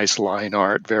this nice line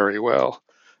art very well,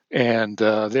 and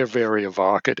they're very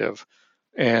evocative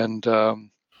and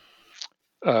very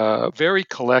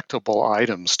collectible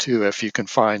items too. If you can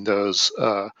find those.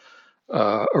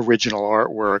 Original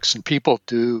artworks, and people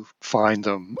do find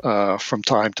them from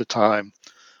time to time.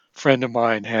 A friend of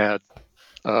mine had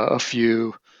a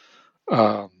few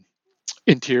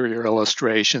interior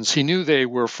illustrations. He knew they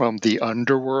were from the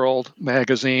Underworld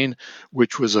magazine,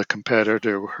 which was a competitor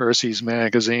to Hersey's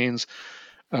magazines,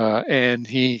 and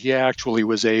he actually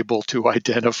was able to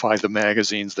identify the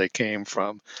magazines they came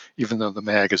from, even though the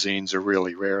magazines are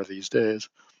really rare these days.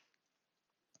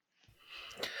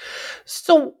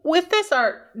 So with this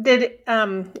art,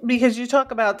 because you talk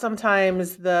about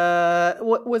sometimes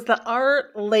was the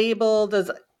art labeled as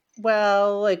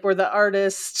like were the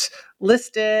artists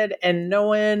listed and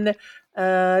known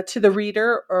to the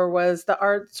reader, or was the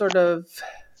art sort of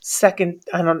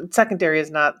secondary is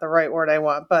not the right word I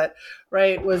want, but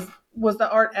right, was the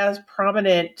art as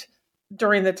prominent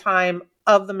during the time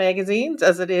of the magazines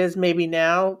as it is maybe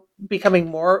now, becoming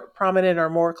more prominent or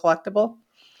more collectible?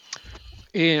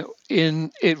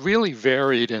 It really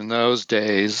varied in those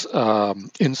days.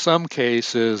 In some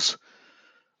cases,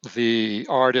 the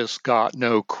artist got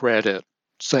no credit,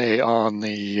 say on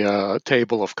the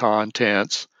table of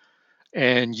contents,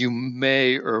 and you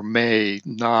may or may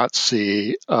not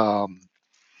see a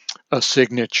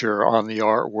signature on the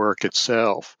artwork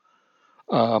itself.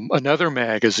 Another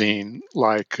magazine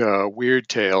like Weird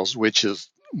Tales, which is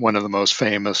one of the most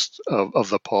famous of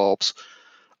the pulps,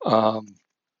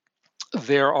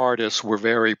 their artists were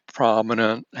very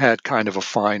prominent, had kind of a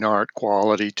fine art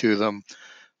quality to them.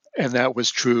 And that was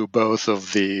true both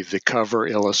of the cover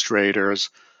illustrators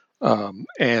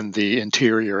and the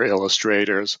interior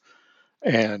illustrators.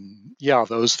 And yeah,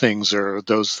 those things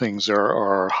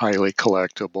are highly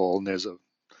collectible, and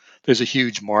there's a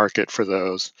huge market for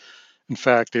those. In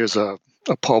fact, there's a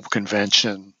pulp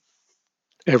convention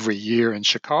every year in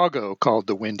Chicago called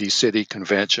the Windy City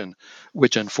Convention,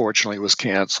 which unfortunately was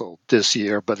canceled this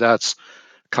year, but that's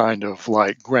kind of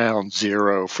like ground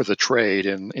zero for the trade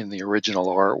in the original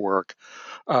artwork.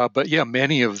 But yeah,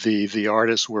 many of the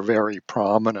artists were very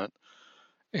prominent.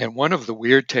 And one of the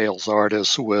Weird Tales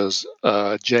artists was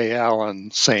J.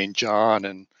 Allen St. John,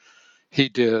 and he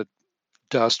did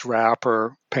dust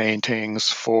wrapper paintings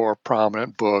for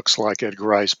prominent books like Edgar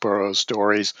Rice Burroughs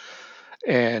stories.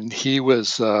 And he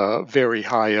was very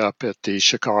high up at the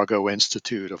Chicago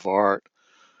Institute of Art.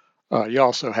 You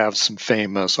also have some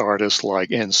famous artists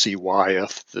like N.C.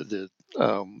 Wyeth that did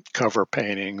cover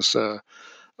paintings for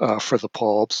the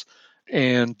pulps,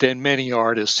 and then many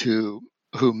artists who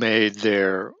made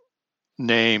their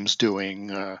names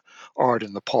doing art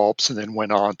in the pulps and then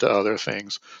went on to other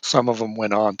things. Some of them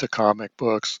went on to comic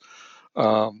books,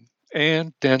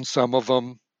 and then some of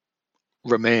them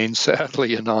remain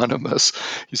sadly anonymous.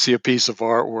 You see a piece of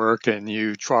artwork and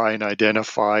you try and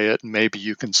identify it, and maybe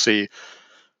you can see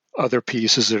other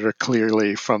pieces that are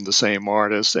clearly from the same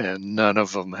artist, and none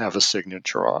of them have a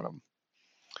signature on them.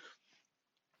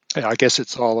 And I guess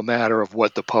it's all a matter of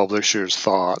what the publishers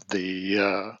thought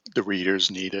the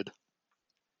readers needed.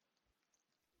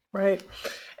 Right.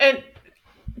 And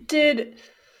did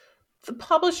the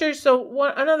publishers,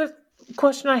 another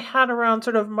question I had around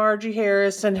sort of Margie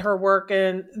Harris and her work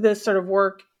and this sort of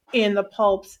work in the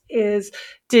pulps is,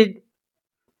 did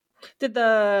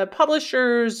the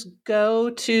publishers go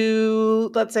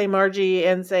to, let's say, Margie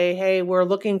and say, hey, we're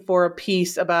looking for a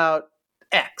piece about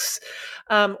X?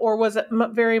 Or was it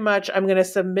very much, I'm going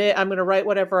to write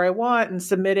whatever I want and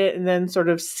submit it, and then sort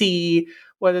of see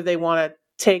whether they want to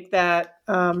take that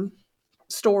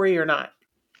story or not?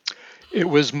 It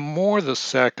was more the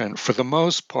second. For the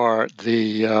most part,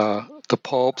 the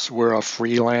pulps were a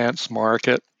freelance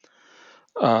market.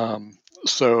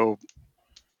 So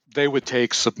they would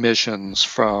take submissions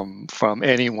from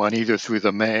anyone, either through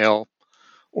the mail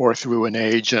or through an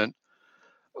agent.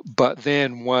 But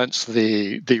then once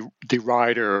the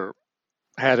writer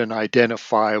had an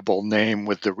identifiable name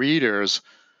with the readers,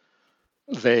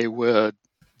 they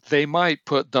might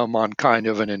put them on kind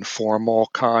of an informal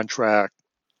contract.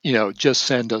 Just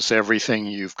send us everything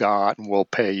you've got and we'll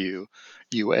pay you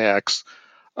X.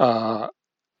 And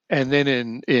then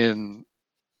in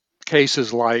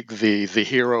cases like the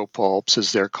hero pulps,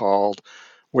 as they're called,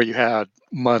 where you had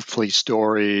monthly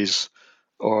stories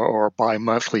or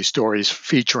bi-monthly stories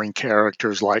featuring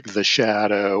characters like the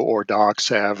Shadow or Doc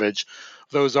Savage,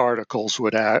 those articles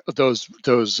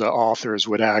those authors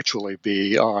would actually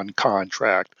be on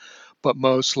contract, but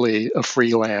mostly a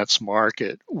freelance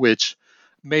market, which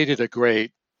made it a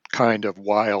great kind of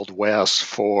Wild West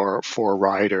for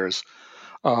writers.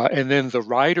 And then the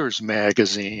writers'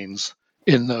 magazines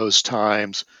in those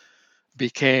times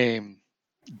became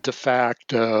de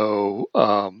facto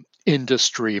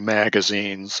industry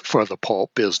magazines for the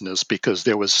pulp business, because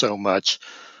there was so much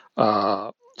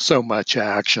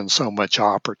action, so much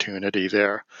opportunity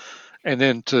there. And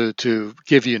then to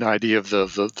give you an idea of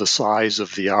the size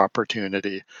of the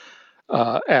opportunity,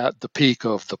 at the peak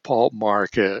of the pulp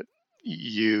market,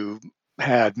 you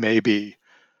had maybe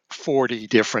 40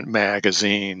 different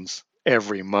magazines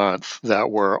every month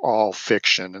that were all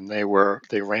fiction, and they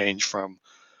range from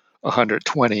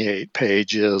 128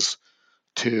 pages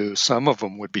to some of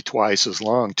them would be twice as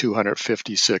long,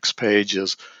 256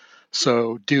 pages.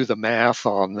 So do the math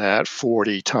on that,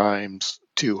 40 times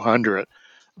 200.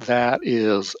 That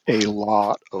is a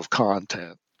lot of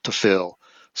content to fill.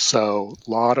 So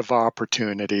a lot of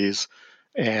opportunities.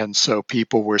 And so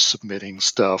people were submitting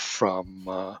stuff from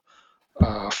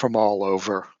all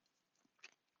over.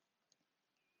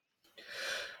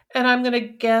 And I'm going to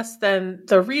guess then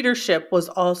the readership was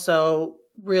also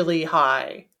really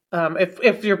high.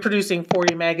 If you're producing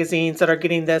 40 magazines that are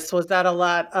getting this, was that a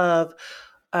lot of,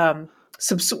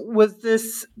 was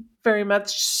this very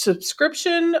much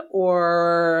subscription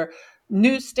or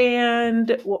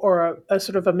newsstand, or a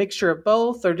sort of a mixture of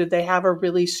both? Or did they have a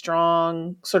really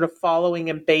strong sort of following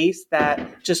and base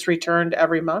that just returned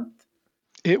every month?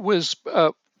 It was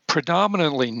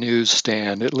predominantly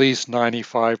newsstand, at least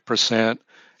 95%.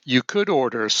 You could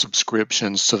order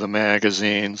subscriptions to the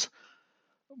magazines,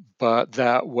 but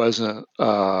that wasn't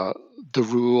the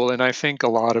rule. And I think a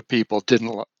lot of people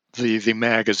didn't. The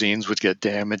magazines would get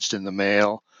damaged in the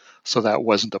mail, so that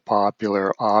wasn't a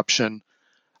popular option.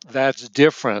 That's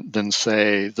different than,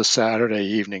 say, the Saturday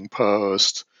Evening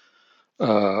Post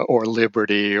or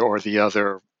Liberty or the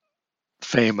other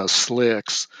famous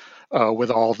slicks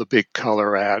with all the big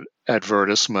color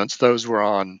advertisements. Those were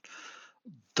on.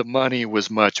 The money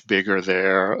was much bigger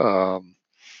there.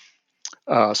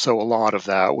 So a lot of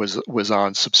that was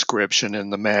on subscription,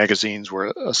 and the magazines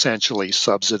were essentially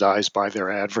subsidized by their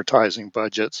advertising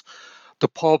budgets. The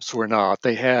pulps were not.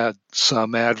 They had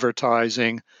some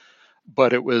advertising,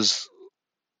 but it was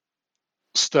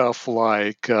stuff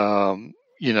like,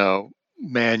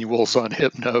 manuals on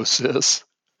hypnosis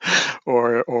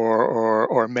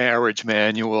or marriage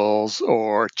manuals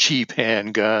or cheap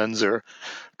handguns or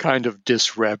kind of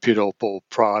disreputable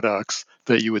products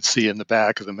that you would see in the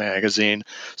back of the magazine.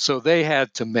 So they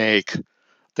had to make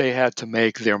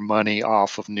their money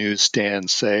off of newsstand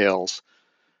sales.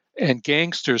 And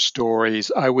gangster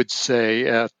stories, I would say,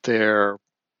 at their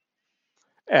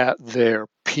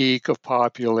peak of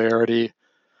popularity,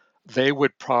 they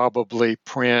would probably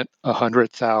print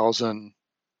 100,000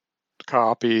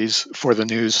 copies for the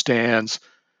newsstands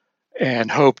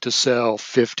and hope to sell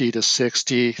 50 to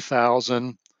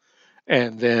 60,000,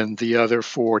 and then the other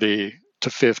 40 to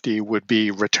 50 would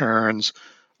be returns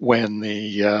when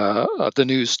the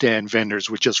newsstand vendors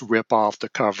would just rip off the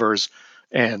covers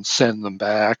and send them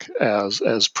back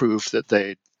as proof that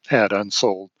they had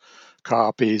unsold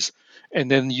copies,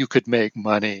 and then you could make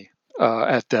money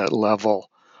at that level.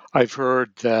 I've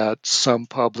heard that some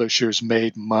publishers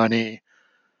made money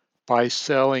by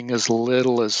selling as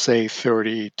little as, say,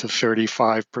 30 to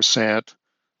 35%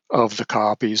 of the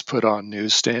copies put on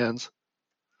newsstands.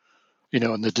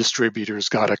 And the distributors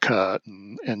got a cut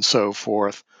and so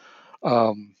forth.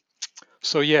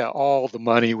 So yeah, all the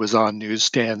money was on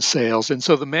newsstand sales. And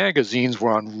so the magazines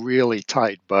were on really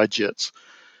tight budgets.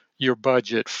 Your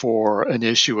budget for an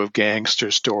issue of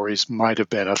gangster stories might have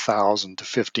been $1,000 to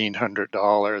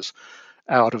 $1,500.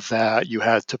 Out of that, you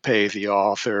had to pay the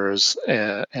authors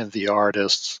and the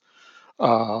artists,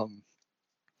 and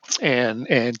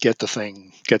get the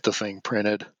thing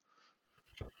printed.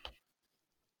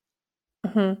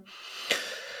 Mm-hmm.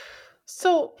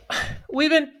 So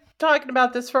we've been talking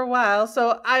about this for a while.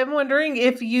 So I'm wondering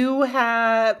if you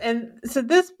have, and so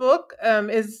this book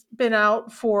has been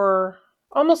out for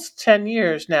almost 10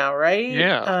 years now, right?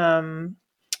 Yeah.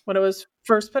 When it was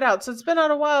first put out. So it's been out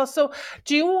a while. So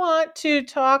do you want to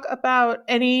talk about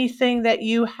anything that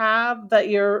you have that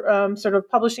your sort of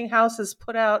publishing house has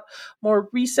put out more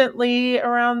recently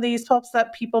around these pulps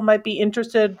that people might be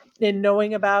interested in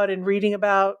knowing about and reading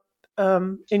about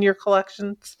in your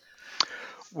collections?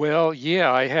 Well,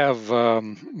 yeah, I have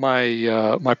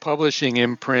my publishing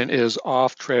imprint is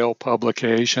Off Trail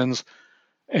Publications,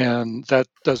 and that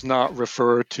does not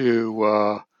refer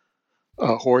to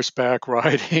horseback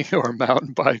riding or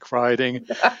mountain bike riding.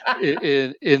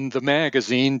 In the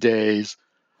magazine days,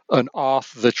 an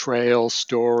off the trail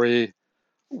story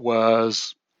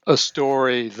was a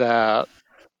story that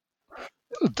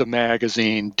the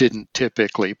magazine didn't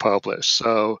typically publish.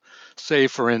 So, say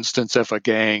for instance, if a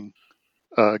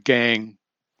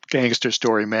gangster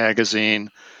story magazine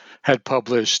had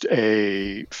published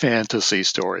a fantasy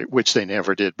story, which they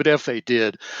never did. But if they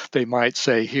did, they might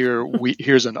say,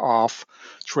 here's an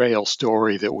off-trail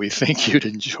story that we think you'd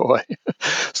enjoy.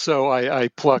 So I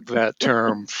plucked that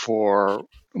term for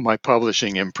my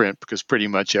publishing imprint because pretty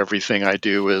much everything I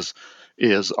do is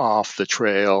off the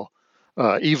trail,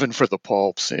 even for the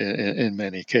pulps in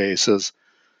many cases.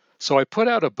 So I put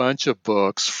out a bunch of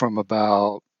books from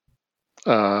about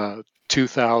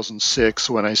 2006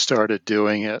 when I started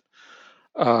doing it,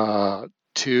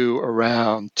 to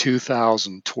around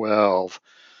 2012.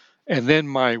 And then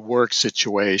my work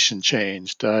situation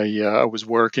changed. I was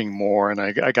working more and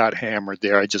I got hammered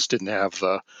there. I just didn't have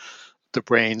the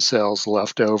brain cells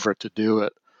left over to do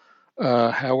it.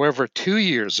 However, 2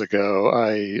 years ago,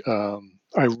 I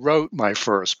wrote my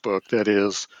first book, that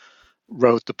is,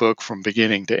 wrote the book from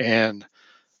beginning to end.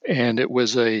 And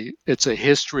it's a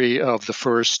history of the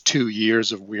first 2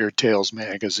 years of Weird Tales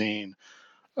magazine,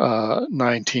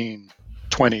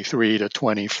 1923 to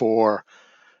 24,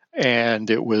 and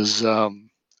it was a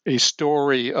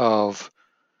story of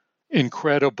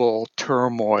incredible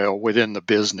turmoil within the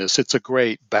business. It's a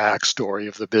great backstory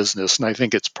of the business, and I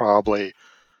think it's probably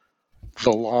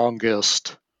the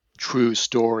longest true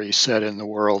story set in the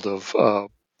world of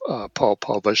pulp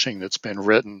publishing that's been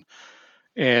written,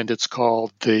 and it's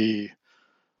called the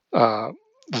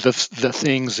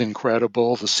Things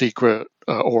Incredible: The Secret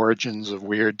Origins of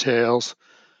Weird Tales.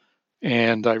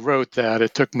 And I wrote that.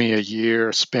 It took me a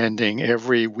year, spending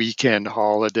every weekend,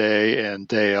 holiday, and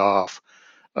day off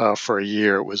for a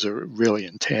year. It was really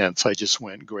intense. I just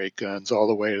went great guns all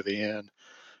the way to the end.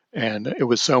 And it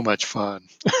was so much fun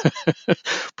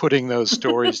putting those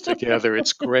stories together.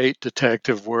 It's great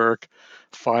detective work,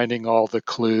 finding all the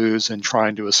clues and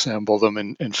trying to assemble them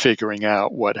and figuring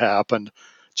out what happened,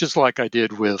 just like I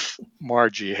did with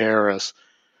Margie Harris.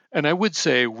 And I would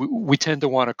say we tend to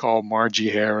want to call Margie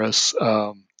Harris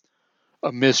a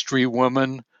mystery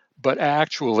woman, but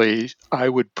actually I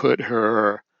would put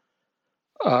her,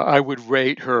 I would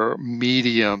rate her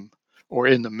medium or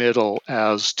in the middle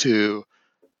as to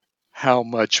how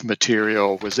much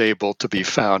material was able to be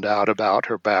found out about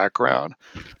her background,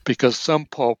 because some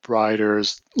pulp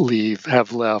writers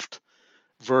have left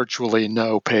virtually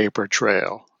no paper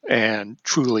trail and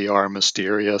truly are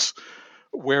mysterious,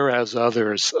 whereas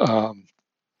others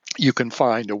you can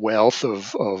find a wealth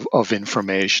of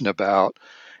information about.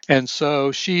 And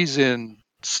so she's in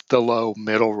the low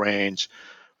middle range.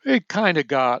 It kind of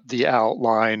got the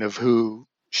outline of who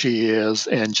she is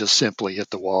and just simply hit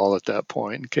the wall at that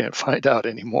point and can't find out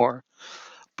anymore.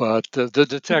 But the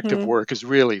detective work is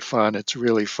really fun. It's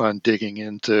really fun digging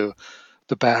into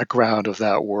the background of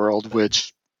that world,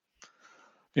 which,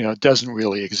 doesn't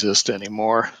really exist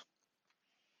anymore.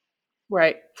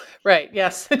 Right.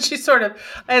 Yes. And she's sort of,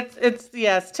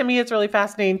 yes, to me, it's really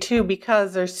fascinating too,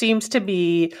 because there seems to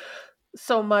be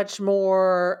so much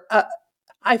more.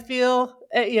 I feel,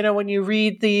 when you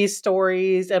read these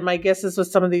stories, and my guess is with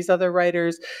some of these other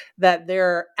writers, that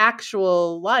their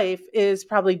actual life is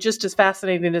probably just as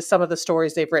fascinating as some of the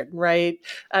stories they've written, right?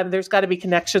 There's got to be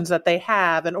connections that they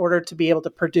have in order to be able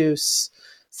to produce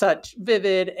such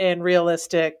vivid and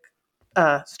realistic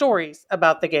stories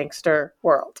about the gangster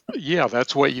world. Yeah,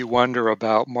 that's what you wonder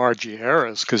about Margie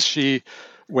Harris, because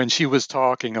when she was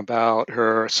talking about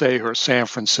her San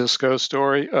Francisco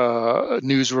story,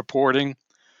 news reporting,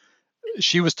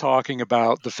 she was talking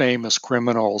about the famous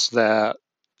criminals that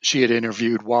she had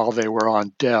interviewed while they were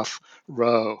on death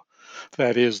row.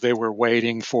 That is, they were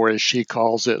waiting for, as she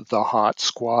calls it, the hot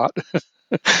squat,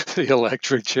 the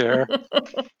electric chair.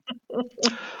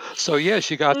 So, yeah,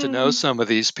 she got to know some of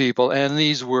these people, and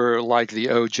these were like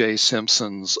the O.J.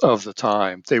 Simpsons of the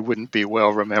time. They wouldn't be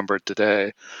well remembered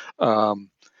today. And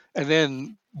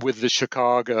then with the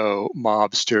Chicago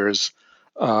mobsters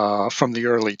from the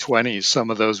early 20s, some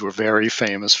of those were very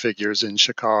famous figures in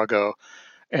Chicago.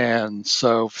 And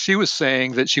so she was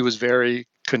saying that she was very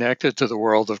connected to the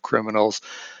world of criminals,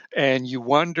 and you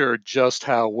wonder just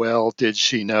how well did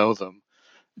she know them?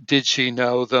 Did she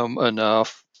know them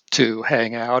enough to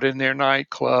hang out in their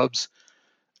nightclubs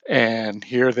and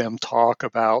hear them talk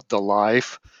about the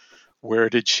life? Where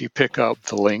did she pick up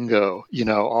the lingo?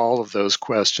 All of those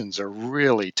questions are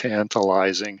really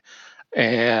tantalizing.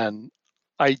 And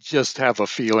I just have a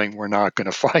feeling we're not going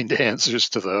to find answers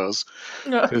to those,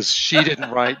 because she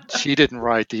didn't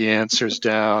write the answers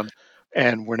down,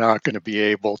 and we're not going to be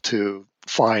able to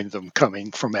find them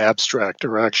coming from abstract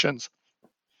directions.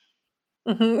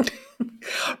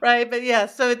 Right. But yeah,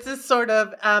 so it's this sort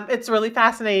of, it's really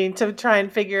fascinating to try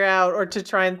and figure out, or to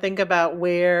try and think about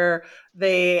where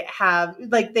they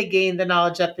gained the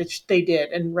knowledge that they did.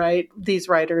 And right, these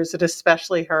writers, and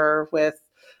especially her, with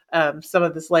some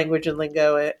of this language and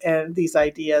lingo and these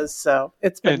ideas. So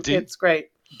it's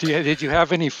great. Did you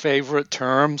have any favorite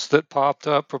terms that popped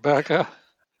up, Rebecca?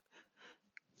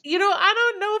 I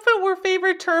don't know if it were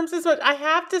favorite terms as much. I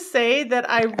have to say that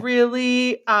I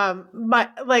really,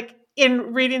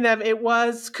 in reading them, it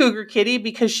was Cougar Kitty,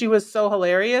 because she was so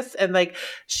hilarious, and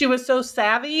she was so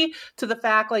savvy to the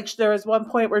fact, there was one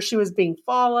point where she was being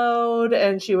followed,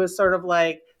 and she was sort of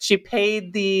she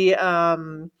paid the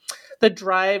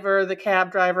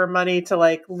cab driver money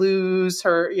to lose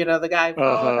her, the guy who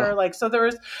followed her. So there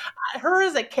was her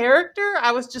as a character.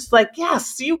 I was just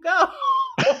yes, you go.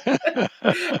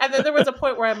 And then there was a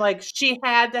point where I'm she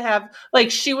had to have,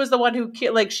 she was the one who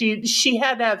she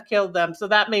had to have killed them. So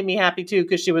that made me happy too,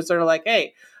 because she was sort of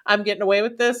hey, I'm getting away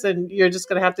with this, and you're just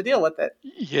going to have to deal with it.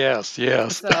 Yes.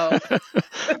 So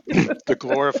the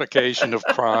glorification of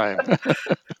crime.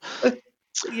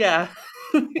 Yeah.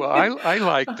 Well, I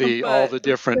like all the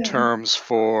different terms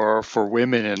for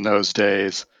women in those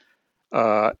days,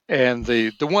 and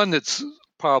the one that's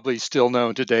probably still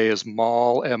known today as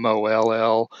Moll,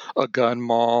 Moll, a gun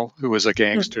moll, who was a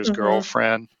gangster's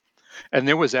girlfriend. And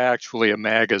there was actually a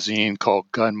magazine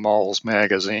called Gun Moll's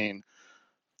Magazine.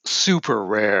 Super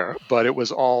rare, but it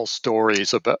was all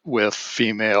stories with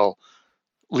female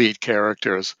lead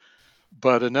characters.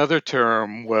 But another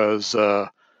term was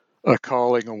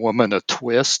calling a woman a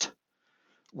twist,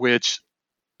 which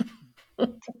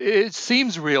it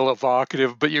seems real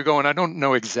evocative, but you're going, I don't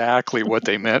know exactly what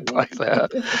they meant by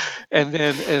that. And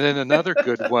then another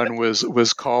good one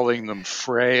was calling them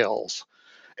frails.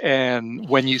 And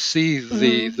when you see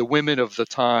the women of the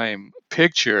time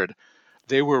pictured,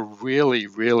 they were really,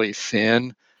 really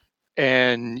thin.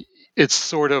 And it's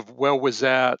sort of, well, was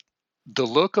that the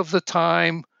look of the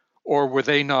time, or were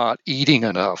they not eating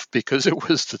enough because it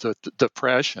was the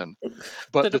depression?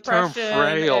 But the term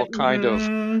frail kind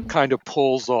of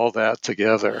pulls all that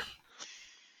together.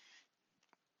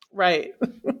 Right.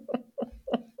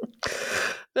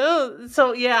 Oh,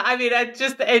 so yeah, I mean,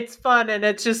 it's fun, and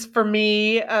it's just for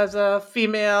me as a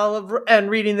female, and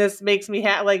reading this makes me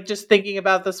like just thinking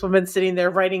about this woman sitting there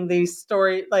writing these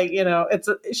stories. Like,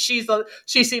 she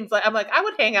seems like, I'm like, I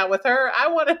would hang out with her. I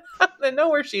want to know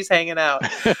where she's hanging out,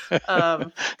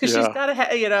 because she's Yeah. got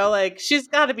to, like she's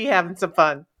got to be having some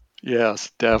fun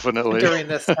Yes, definitely. during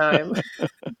this time.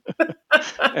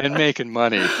 And making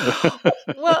money.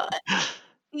 Well,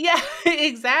 yeah,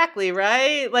 exactly,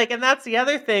 right? Like, and that's the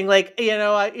other thing, like,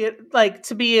 like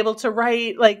to be able to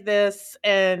write like this,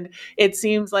 and it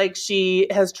seems like she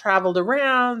has traveled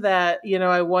around, that,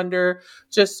 I wonder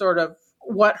just sort of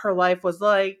what her life was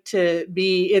like to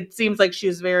be, it seems like she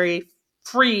was very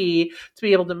free to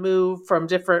be able to move from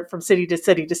city to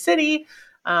city to city.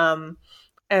 Um,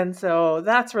 and so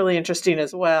that's really interesting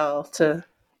as well to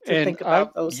And think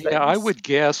about those I things. would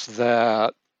guess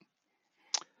that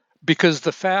because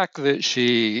the fact that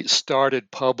she started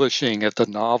publishing at the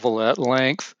novelette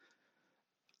length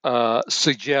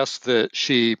suggests that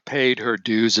she paid her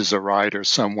dues as a writer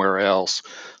somewhere else.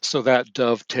 So that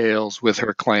dovetails with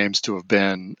her claims to have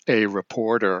been a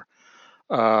reporter.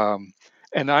 Um,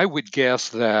 and I would guess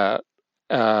that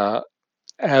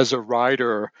as a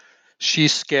writer, she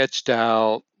sketched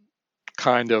out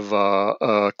kind of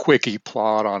a quickie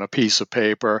plot on a piece of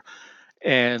paper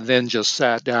and then just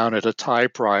sat down at a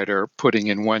typewriter, putting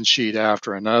in one sheet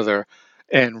after another,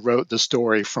 and wrote the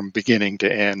story from beginning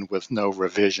to end with no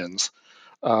revisions.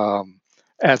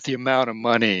 At the amount of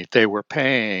money they were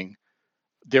paying,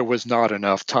 there was not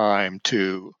enough time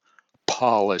to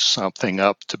polish something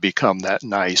up to become that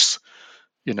nice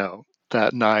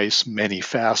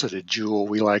many-faceted jewel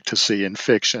we like to see in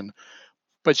fiction.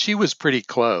 But she was pretty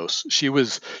close. She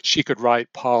could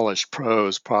write polished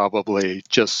prose probably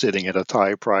just sitting at a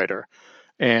typewriter,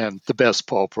 and the best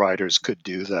pulp writers could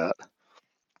do that.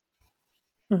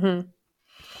 Hmm.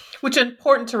 Which is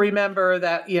important to remember,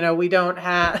 that we don't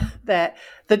have that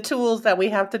the tools that we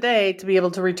have today to be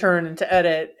able to return and to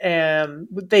edit, and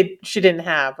she didn't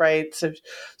have, right? So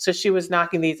she was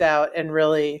knocking these out and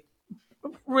really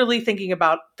thinking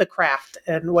about the craft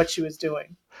and what she was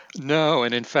doing. No,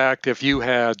 and in fact, if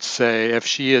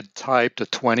she had typed a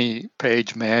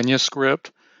 20-page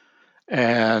manuscript,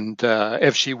 and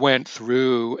if she went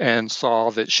through and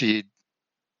saw that she'd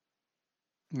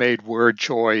made word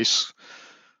choice,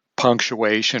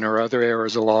 punctuation, or other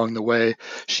errors along the way,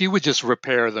 she would just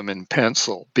repair them in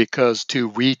pencil, because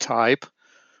to retype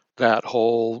that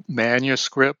whole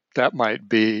manuscript, that might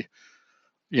be,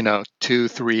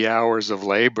 2-3 hours of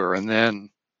labor, and then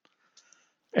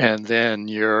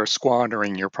you're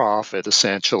squandering your profit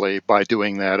essentially by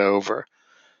doing that over.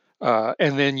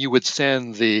 And then you would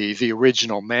send the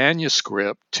original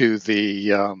manuscript to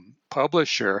the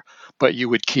publisher, but you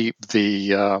would keep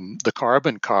the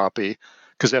carbon copy,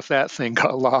 because if that thing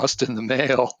got lost in the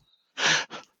mail,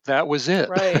 that was it.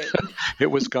 Right. It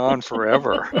was gone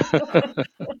forever.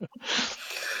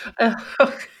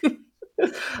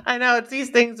 I know, it's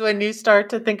these things when you start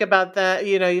to think about that,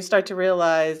 you start to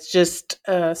realize just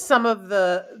some of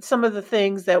the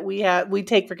things that we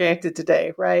take for granted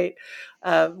today, right?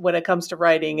 When it comes to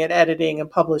writing and editing and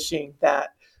publishing,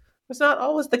 that was not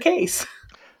always the case.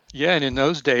 Yeah, and in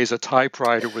those days, a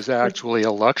typewriter was actually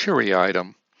a luxury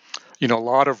item. A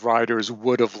lot of writers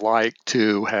would have liked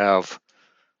to have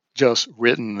just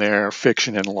written their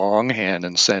fiction in longhand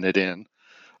and sent it in,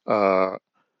 uh,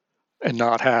 and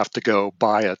not have to go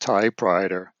buy a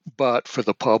typewriter. But for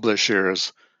the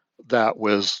publishers, that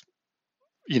was,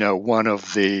 one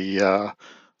of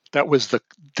that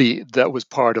was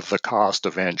part of the cost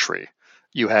of entry.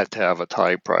 You had to have a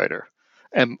typewriter,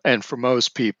 and for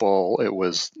most people, it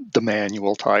was the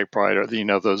manual typewriter.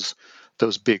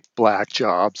 Those big black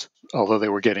jobs, although they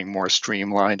were getting more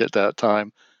streamlined at that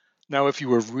time. Now, if you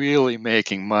were really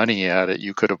making money at it,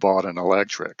 you could have bought an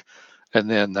electric,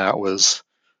 and then that was,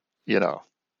 you know,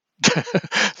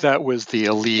 that was the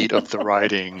elite of the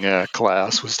writing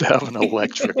class, was to have an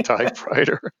electric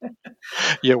typewriter.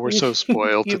 Yeah, we're so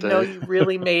spoiled today. You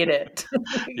really made it.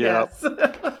 Yeah.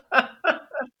 Yes.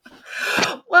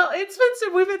 Well,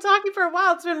 we've been talking for a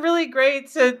while. It's been really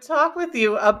great to talk with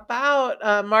you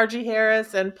about Margie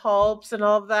Harris and pulps and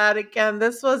all of that. Again,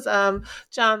 this was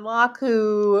John Locke,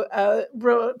 who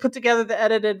put together the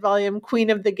edited volume Queen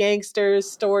of the Gangsters,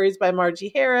 Stories by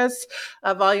Margie Harris,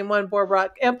 Volume 1,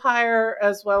 Boardwalk Empire,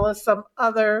 as well as some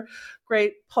other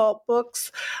great pulp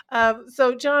books.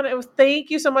 So, John, thank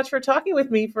you so much for talking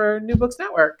with me for New Books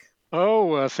Network.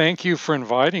 Oh, thank you for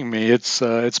inviting me.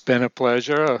 It's been a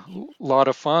pleasure. A lot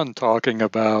of fun talking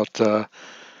about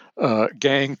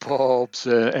gang pulps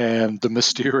and the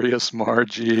mysterious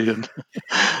Margie and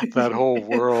that whole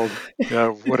world. Yeah,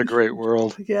 what a great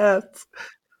world. Yes.